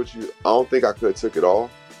honest with you. I don't think I could have took it all,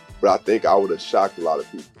 but I think I would have shocked a lot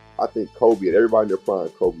of people. I think Kobe and everybody in their prime,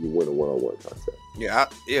 Kobe would win a one-on-one contest.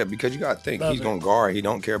 Yeah, because you got to think. He's going to guard. He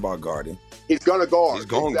don't care about guarding. He's going to guard. He's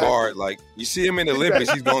going to guard. Like, you see him in the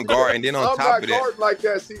Olympics, he's going to guard. And then on top of that. I'm not guarding like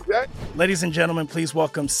that, CJ. Ladies and gentlemen, please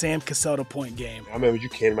welcome Sam Cassell to Point Game. I remember you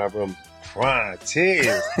came in my room crying,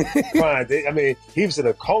 tears. Crying. I mean, he was in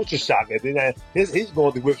a culture shock. And then he's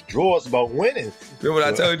going through withdrawals about winning. Remember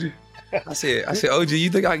what I told you? I said, OG, you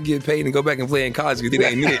think I can get paid and go back and play in college because it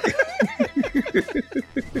ain't it?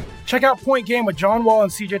 Check out Point Game with John Wall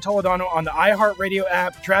and CJ Toledano on the iHeartRadio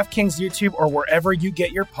app, DraftKings YouTube, or wherever you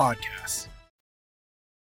get your podcasts.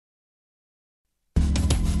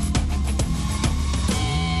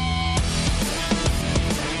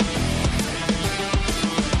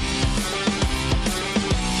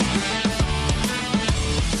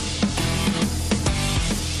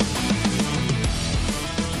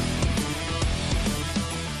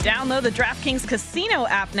 Download the DraftKings Casino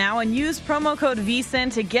app now and use promo code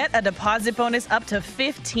VSIN to get a deposit bonus up to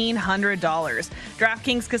 $1,500.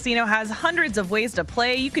 DraftKings Casino has hundreds of ways to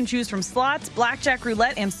play. You can choose from slots, blackjack,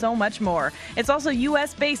 roulette, and so much more. It's also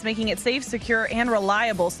U.S.-based, making it safe, secure, and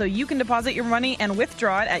reliable, so you can deposit your money and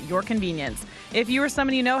withdraw it at your convenience. If you or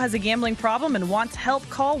someone you know has a gambling problem and wants help,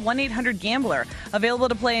 call 1-800-GAMBLER. Available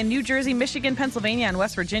to play in New Jersey, Michigan, Pennsylvania, and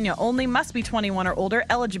West Virginia only. Must be 21 or older.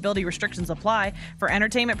 Eligibility restrictions apply. For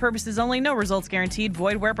entertainment purposes only. No results guaranteed.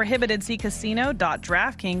 Void where prohibited. See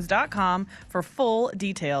casino.draftkings.com for full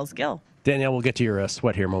details. Gil. Danielle, we'll get to your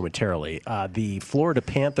sweat here momentarily. The Florida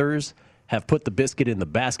Panthers have put the biscuit in the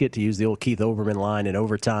basket, to use the old Keith Olbermann line, in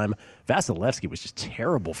overtime. Vasilevsky was just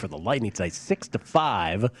terrible for the Lightning tonight,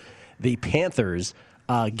 6-5. The Panthers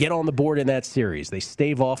get on the board in that series. They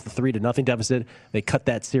stave off the 3-0 deficit. They cut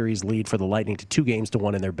that series lead for the Lightning to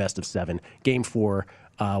 2-1 in their best of 7. Game 4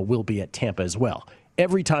 will be at Tampa as well.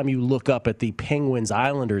 Every time you look up at the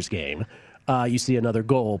Penguins-Islanders game, you see another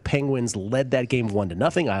goal. Penguins led that game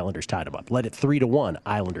 1-0. Islanders tied them up. Led it 3-1.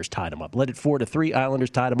 Islanders tied them up. Led it 4-3. Islanders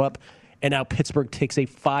tied them up. And now Pittsburgh takes a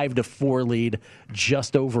 5-4 lead,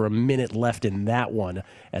 just over a minute left in that one,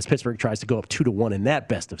 as Pittsburgh tries to go up 2-1 in that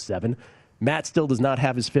best of 7. Matt still does not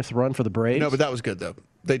have his 5th run for the Braves. No, but that was good, though.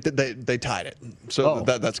 They tied it. So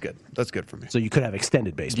that's good. That's good for me. So you could have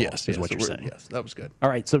extended baseball, is what you're saying. Yes, that was good. All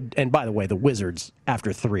right, so, and by the way, the Wizards,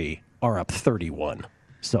 after 3, are up 31.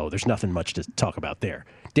 So there's nothing much to talk about there.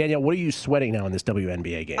 Danielle, what are you sweating now in this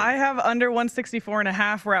WNBA game? I have under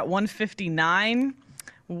 164.5. We're at 159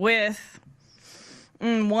 with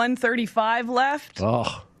 135 left.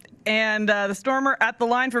 Oh. And the Storm are at the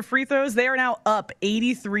line for free throws. They are now up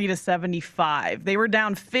 83-75. They were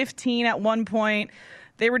down 15 at one point.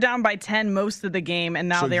 They were down by 10 most of the game, and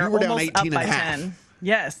now they're almost up by 10.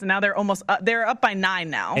 Yes, now they're almost up. They're up by 9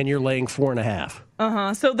 now. And you're laying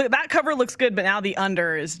 4.5. So that cover looks good, but now the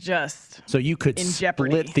under is just so you could in split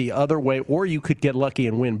jeopardy. the other way, or you could get lucky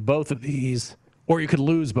and win both of these, or you could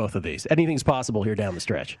lose both of these. Anything's possible here down the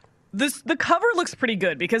stretch. The cover looks pretty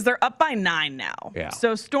good because they're up by 9 now. Yeah.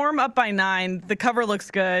 So Storm up by 9. The cover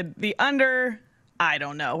looks good. The under, I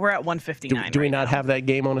don't know. We're at 159. Do we not have that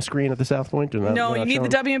game on a screen at the South Point? No, you need the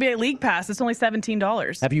WNBA League Pass. It's only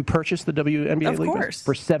 $17. Have you purchased the WNBA League course. Pass?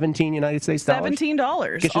 For 17 United States dollars?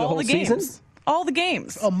 $17. Get you All the whole games. season? All the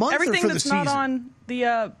games. A month Everything or for that's the not season? on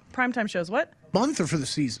the primetime shows. What? Month or for the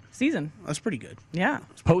season? Season. That's pretty good. Yeah.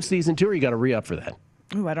 Postseason too, or you got to re-up for that?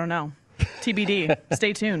 Ooh, I don't know. TBD.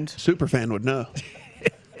 Stay tuned. Superfan would know.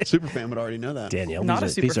 Superfan would already know that. Danielle, Not a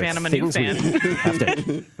super fan. I'm a new fan.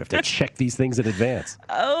 We have to check these things in advance.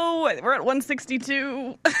 Oh, we're at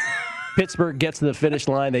 162. Pittsburgh gets to the finish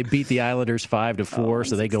line. They beat the Islanders 5-4,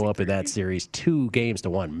 so they go up in that series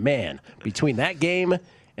 2-1. Man, between that game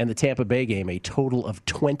and the Tampa Bay game, a total of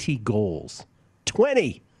 20 goals.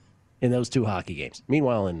 20 in those 2 hockey games.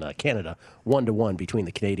 Meanwhile, in Canada, 1-1 between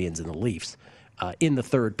the Canadiens and the Leafs in the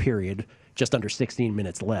third period, just under 16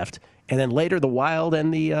 minutes left. And then later, the Wild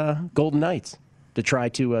and the Golden Knights to try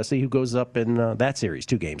to see who goes up in that series,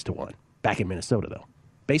 2-1. Back in Minnesota, though.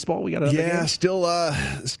 Baseball, we got another game? Still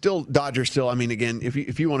Dodgers. I mean, again,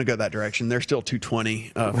 if you want to go that direction, they're still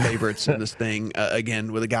 220 favorites in this thing.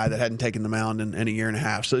 Again, with a guy that hadn't taken the mound in a year and a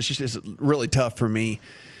half, so it's really tough for me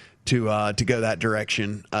to go that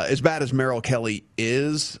direction. As bad as Merrill Kelly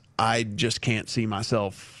is, I just can't see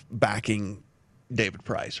myself backing David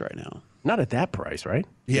Price right now. Not at that price, right?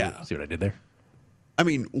 Yeah. See what I did there? I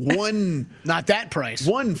mean, not that price.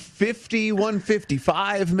 150,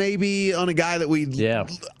 155 maybe on a guy that he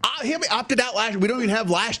opted out last year. We don't even have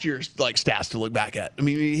last year's stats to look back at. I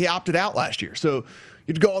mean, he opted out last year. So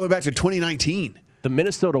you'd go all the way back to 2019. The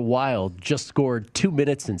Minnesota Wild just scored 2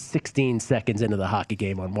 minutes and 16 seconds into the hockey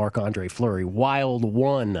game on Marc-Andre Fleury. Wild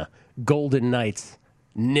 1, Golden Knights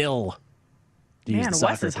 0. Man,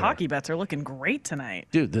 Wes's hockey bets are looking great tonight.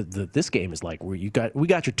 Dude, this game is like we got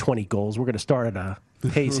your 20 goals. We're going to start at a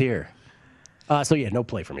pace here. So yeah, no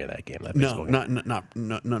play for me in that game.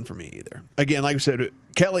 None for me either. Again, like I said,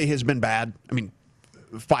 Kelly has been bad. I mean,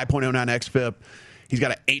 5.09 xFIP. He's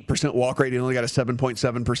got an 8% walk rate. He only got a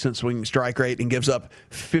 7.7% swinging strike rate and gives up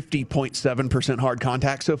 50.7% hard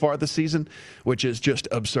contact so far this season, which is just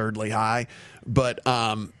absurdly high. But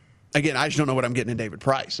again, I just don't know what I'm getting in David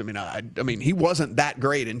Price. I mean, he wasn't that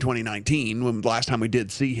great in 2019 when the last time we did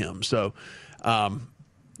see him. So,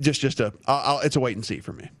 it's a wait and see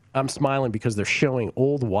for me. I'm smiling because they're showing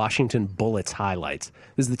old Washington Bullets highlights.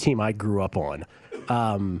 This is the team I grew up on.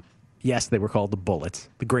 Yes, they were called the Bullets,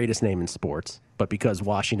 the greatest name in sports, but because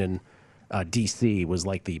Washington, D.C. was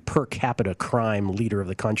like the per capita crime leader of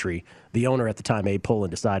the country, the owner at the time, Abe Pollin,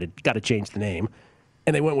 decided, got to change the name.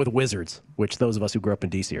 And they went with Wizards, which those of us who grew up in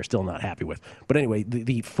D.C. are still not happy with. But anyway,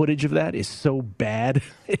 the footage of that is so bad.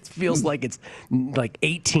 It feels like it's like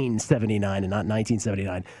 1879 and not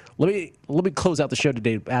 1979. Let me close out the show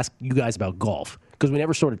today to ask you guys about golf, because we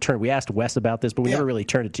never sort of turned. We asked Wes about this, but we never really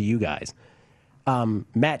turned it to you guys.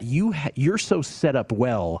 Matt, you're so set up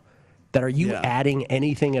well that are you adding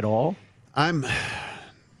anything at all?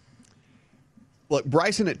 Look,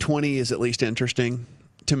 Bryson at 20 is at least interesting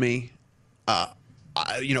to me.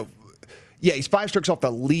 He's 5 strokes off the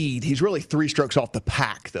lead. He's really 3 strokes off the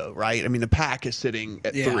pack, though, right? I mean, the pack is sitting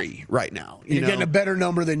at 3 right now. You're getting a better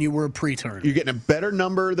number than you were pre-tournament. You're getting a better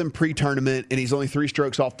number than pre-tournament, and he's only 3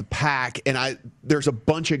 strokes off the pack. And there's a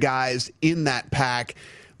bunch of guys in that pack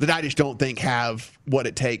that I just don't think have what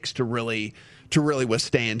it takes to really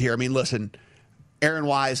withstand here. I mean, listen, Aaron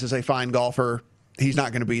Wise is a fine golfer. He's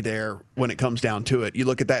not going to be there when it comes down to it. You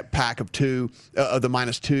look at that pack of 2 of the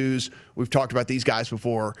 -2s. We've talked about these guys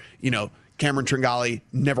before. Cameron Tringali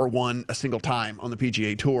never won a single time on the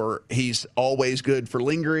PGA Tour. He's always good for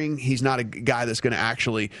lingering. He's not a guy that's going to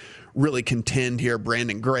actually really contend here.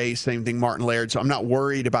 Brandon Gray, same thing, Martin Laird. So I'm not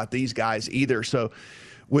worried about these guys either. So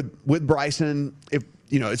with Bryson, if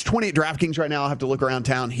it's 20 at DraftKings right now, I'll have to look around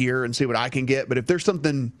town here and see what I can get. But if there's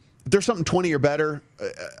something 20 or better,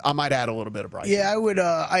 I might add a little bit of Bryson. Yeah, I would.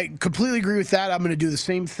 I completely agree with that. I'm going to do the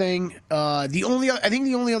same thing. I think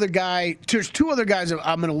the only other guy, there's 2 other guys that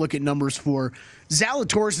I'm going to look at numbers for.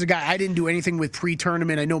 Zalatoris is a guy I didn't do anything with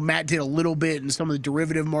pre-tournament. I know Matt did a little bit in some of the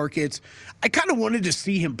derivative markets. I kind of wanted to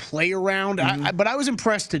see him play around, but I was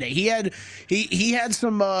impressed today. He had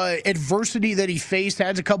some adversity that he faced,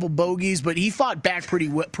 had a couple bogeys, but he fought back pretty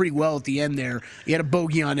well at the end there. He had a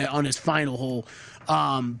bogey on his final hole.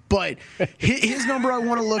 But his number I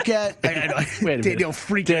want to look at. Danielle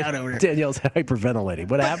freaking out over here. Danielle's hyperventilating.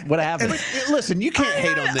 What happened? Listen, you can't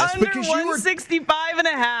hate on this under because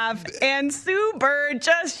 165.5, and Sue Bird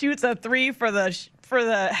just shoots a 3 for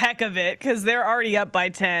the heck of it because they're already up by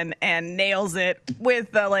 10 and nails it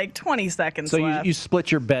with 20 seconds left. So you split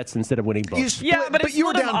your bets instead of winning both. But you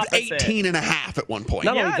were down 18.5 at one point.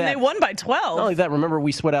 And they won by 12. Not only that, remember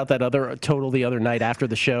we sweat out that other total the other night after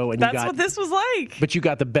the show, and that's what this was like. But you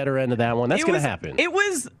got the better end of that one. That's going to happen. It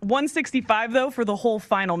was 165 though for the whole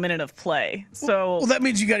final minute of play. So well, that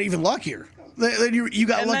means you got even luckier. Then you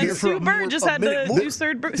got lucky for Sue Bird just had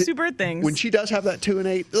the Sue Bird things. When she does have that 2 and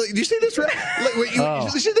 8, do you see this? You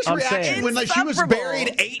see this reaction when she was buried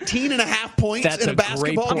 18.5 points in a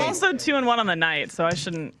basketball game? I'm also 2 and 1 on the night, so I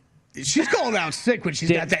shouldn't. She's going out sick when she's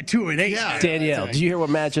got that 2 and 8. Yeah. Danielle, did you hear what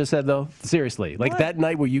Matt just said, though? Seriously. That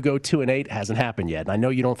night where you go 2 and 8 hasn't happened yet. And I know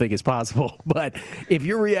you don't think it's possible, but if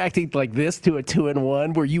you're reacting like this to a 2 and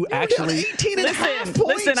 1 where you actually. 18.5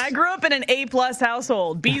 points. Listen, I grew up in an A+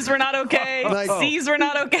 household. B's were not okay. C's were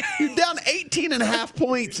not okay. You're down 18.5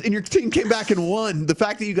 points, and your team came back and won. The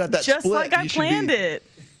fact that you got that just split. Just like I planned it.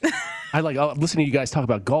 I'm listening to you guys talk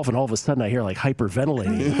about golf, and all of a sudden I hear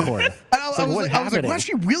hyperventilating in the corner. I was like, well,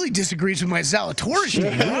 she really disagrees with my Zalatoris.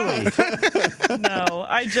 No,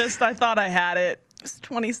 I thought I had it. Just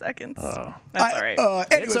 20 seconds. That's all right. Anyway,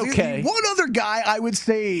 it's okay. One other guy I would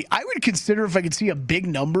say I would consider if I could see a big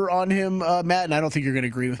number on him, Matt, and I don't think you're going to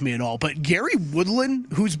agree with me at all, but Gary Woodland,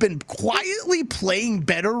 who's been quietly playing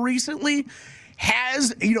better recently,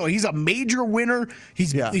 he's a major winner.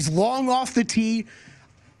 He's long off the tee.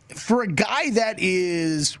 For a guy that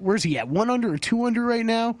is, where's he at? 1 under or 2 under right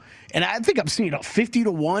now? And I think I'm seeing a 50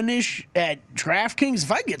 to 1-ish at DraftKings.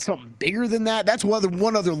 If I get something bigger than that, that's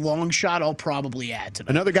one other long shot I'll probably add tonight.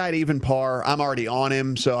 Another guy at even par. I'm already on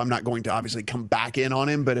him, so I'm not going to obviously come back in on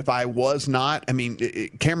him. But if I was not,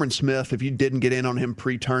 Cameron Smith, if you didn't get in on him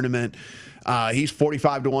pre-tournament, he's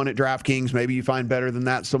 45 to 1 at DraftKings. Maybe you find better than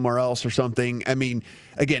that somewhere else or something.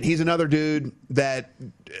 Again, he's another dude that,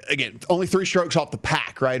 only 3 strokes off the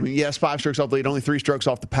pack, right? Yes, 5 strokes off the lead, only 3 strokes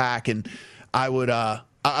off the pack, and I would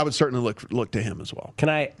certainly look to him as well. Can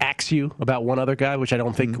I ask you about one other guy, which I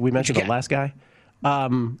don't think we mentioned, the last guy?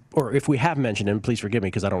 Or if we have mentioned him, please forgive me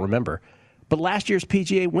because I don't remember. But last year's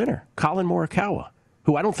PGA winner, Colin Morikawa,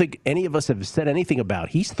 who I don't think any of us have said anything about.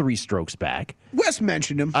 He's 3 strokes back. Wes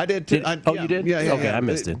mentioned him. I did too. You did? Yeah. Okay, I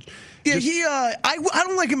missed it. Yeah, I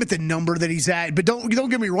don't like him at the number that he's at, but don't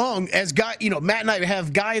get me wrong. As Matt and I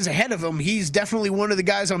have guys ahead of him. He's definitely one of the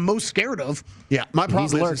guys I'm most scared of. Yeah, my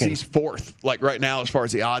problem is he's 4th, right now as far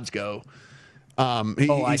as the odds go.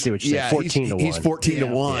 I see what you're saying. 14 to 1. He's 14 to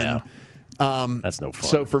 1. Yeah. That's no fun.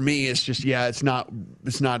 So for me, it's just it's not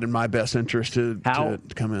in my best interest to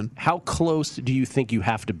come in. How close do you think you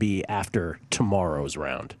have to be after tomorrow's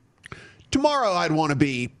round? Tomorrow I'd want to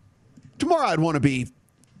be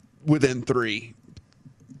within 3.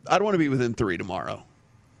 I'd want to be within 3 tomorrow.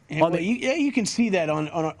 And you can see that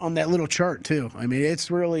on that little chart too. I mean,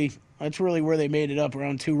 that's really where they made it up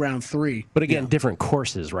around round 3. But again, different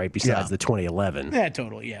courses, right? Besides the 2011. Yeah,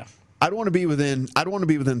 totally. Yeah. I'd want to be within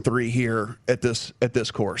 3 here at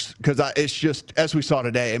this course because it's just as we saw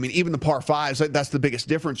today. I mean, even the par 5s, that's the biggest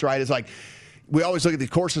difference, right? It's like we always look at these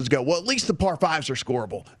courses and go, well, at least the par 5s are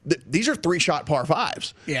scoreable. These are 3-shot par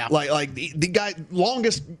 5s. Yeah. Like the guy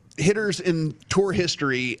longest hitters in tour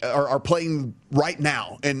history are playing right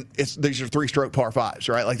now, and these are 3-stroke par 5s,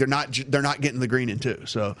 right? Like they're not getting the green in 2.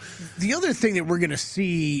 So the other thing that we're going to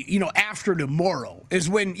see, after tomorrow is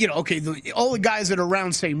when all the guys that are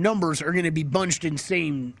around same numbers are going to be bunched in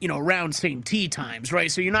same around same tee times,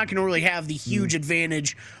 right? So you're not going to really have the huge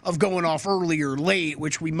advantage of going off early or late,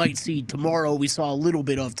 which we might see tomorrow. We saw a little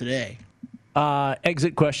bit of today.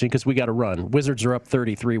 Exit question because we got to run. Wizards are up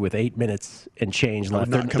 33 with 8 minutes and change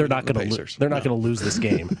left. They're not going to lose this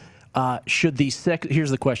game.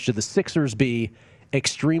 Here's the question: should the Sixers be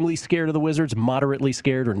extremely scared of the Wizards, moderately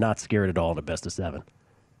scared, or not scared at all in a best of 7?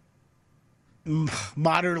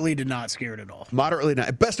 Moderately to not scared at all. Moderately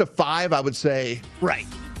not. Best of 5, I would say. Right.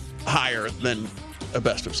 Higher than a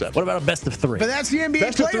best of 7. What about a best of 3? But that's the NBA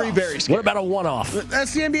best playoffs. Of 3, very scary. What about a one-off?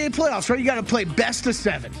 That's the NBA playoffs, right? You got to play best of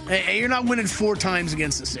 7. And you're not winning 4 times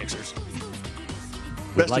against the Sixers.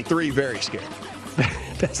 Best of 3, very scared.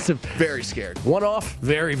 Best of very scared. One-off,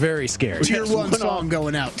 very, very scared. Tier 1 song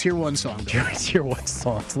going out. Tier 1 song. Tier 1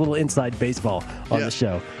 song. It's a little inside baseball on the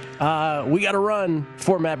show. We got to run.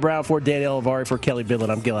 For Matt Brown, for Daniel Elvari, for Kelly Bidlin,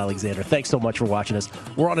 I'm Gil Alexander. Thanks so much for watching us.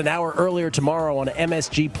 We're on an hour earlier tomorrow on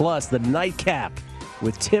MSG Plus, the Nightcap,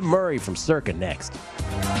 with Tim Murray from Circa next.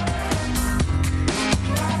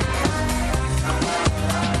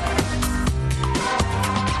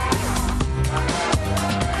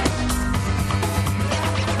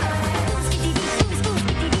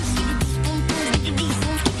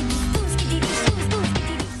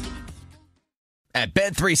 At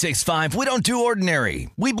Bet365, we don't do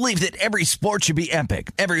ordinary. We believe that every sport should be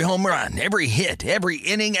epic. Every home run, every hit, every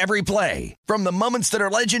inning, every play. From the moments that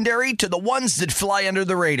are legendary to the ones that fly under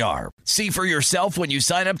the radar. See for yourself when you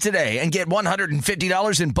sign up today and get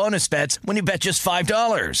 $150 in bonus bets when you bet just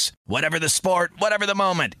 $5. Whatever the sport, whatever the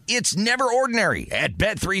moment, it's never ordinary at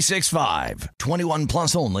Bet365. 21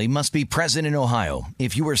 plus only. Must be present in Ohio.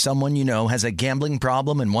 If you or someone you know has a gambling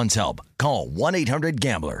problem and wants help, call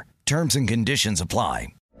 1-800-GAMBLER. Terms and conditions apply.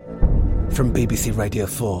 From BBC Radio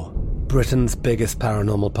 4, Britain's biggest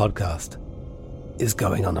paranormal podcast is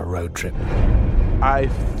going on a road trip. I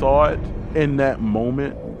thought in that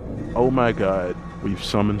moment, oh my God, we've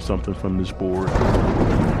summoned something from this board.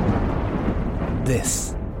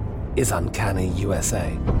 This is Uncanny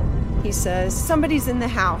USA. He says, somebody's in the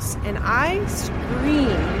house, and I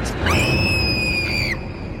screamed.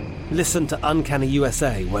 Listen to Uncanny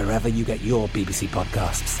USA wherever you get your BBC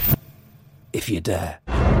podcasts, if you dare.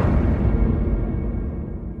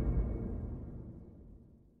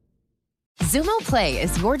 Xumo Play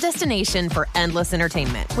is your destination for endless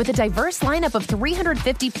entertainment. With a diverse lineup of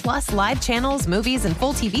 350-plus live channels, movies, and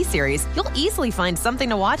full TV series, you'll easily find something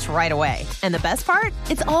to watch right away. And the best part?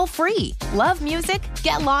 It's all free. Love music?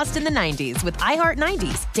 Get lost in the 90s with iHeart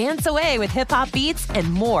 90s, dance away with hip-hop beats,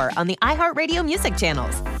 and more on the iHeartRadio music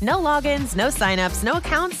channels. No logins, no signups, no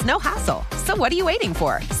accounts, no hassle. So what are you waiting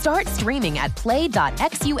for? Start streaming at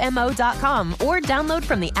play.xumo.com or download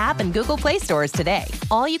from the app and Google Play stores today.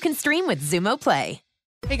 All you can stream with Xumo Play.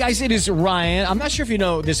 Hey guys, it is Ryan. I'm not sure if you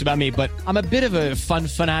know this about me, but I'm a bit of a fun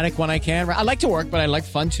fanatic when I can. I like to work, but I like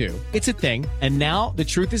fun too. It's a thing. And now the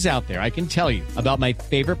truth is out there. I can tell you about my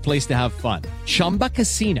favorite place to have fun. Chumba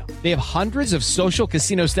Casino. They have hundreds of social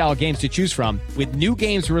casino style games to choose from with new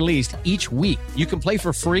games released each week. You can play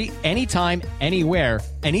for free anytime, anywhere.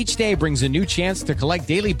 And each day brings a new chance to collect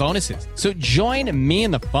daily bonuses. So join me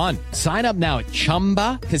in the fun. Sign up now at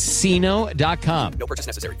ChumbaCasino.com. No purchase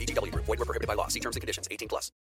necessary. VGW Group. Void where prohibited by law. See terms and conditions. 18+.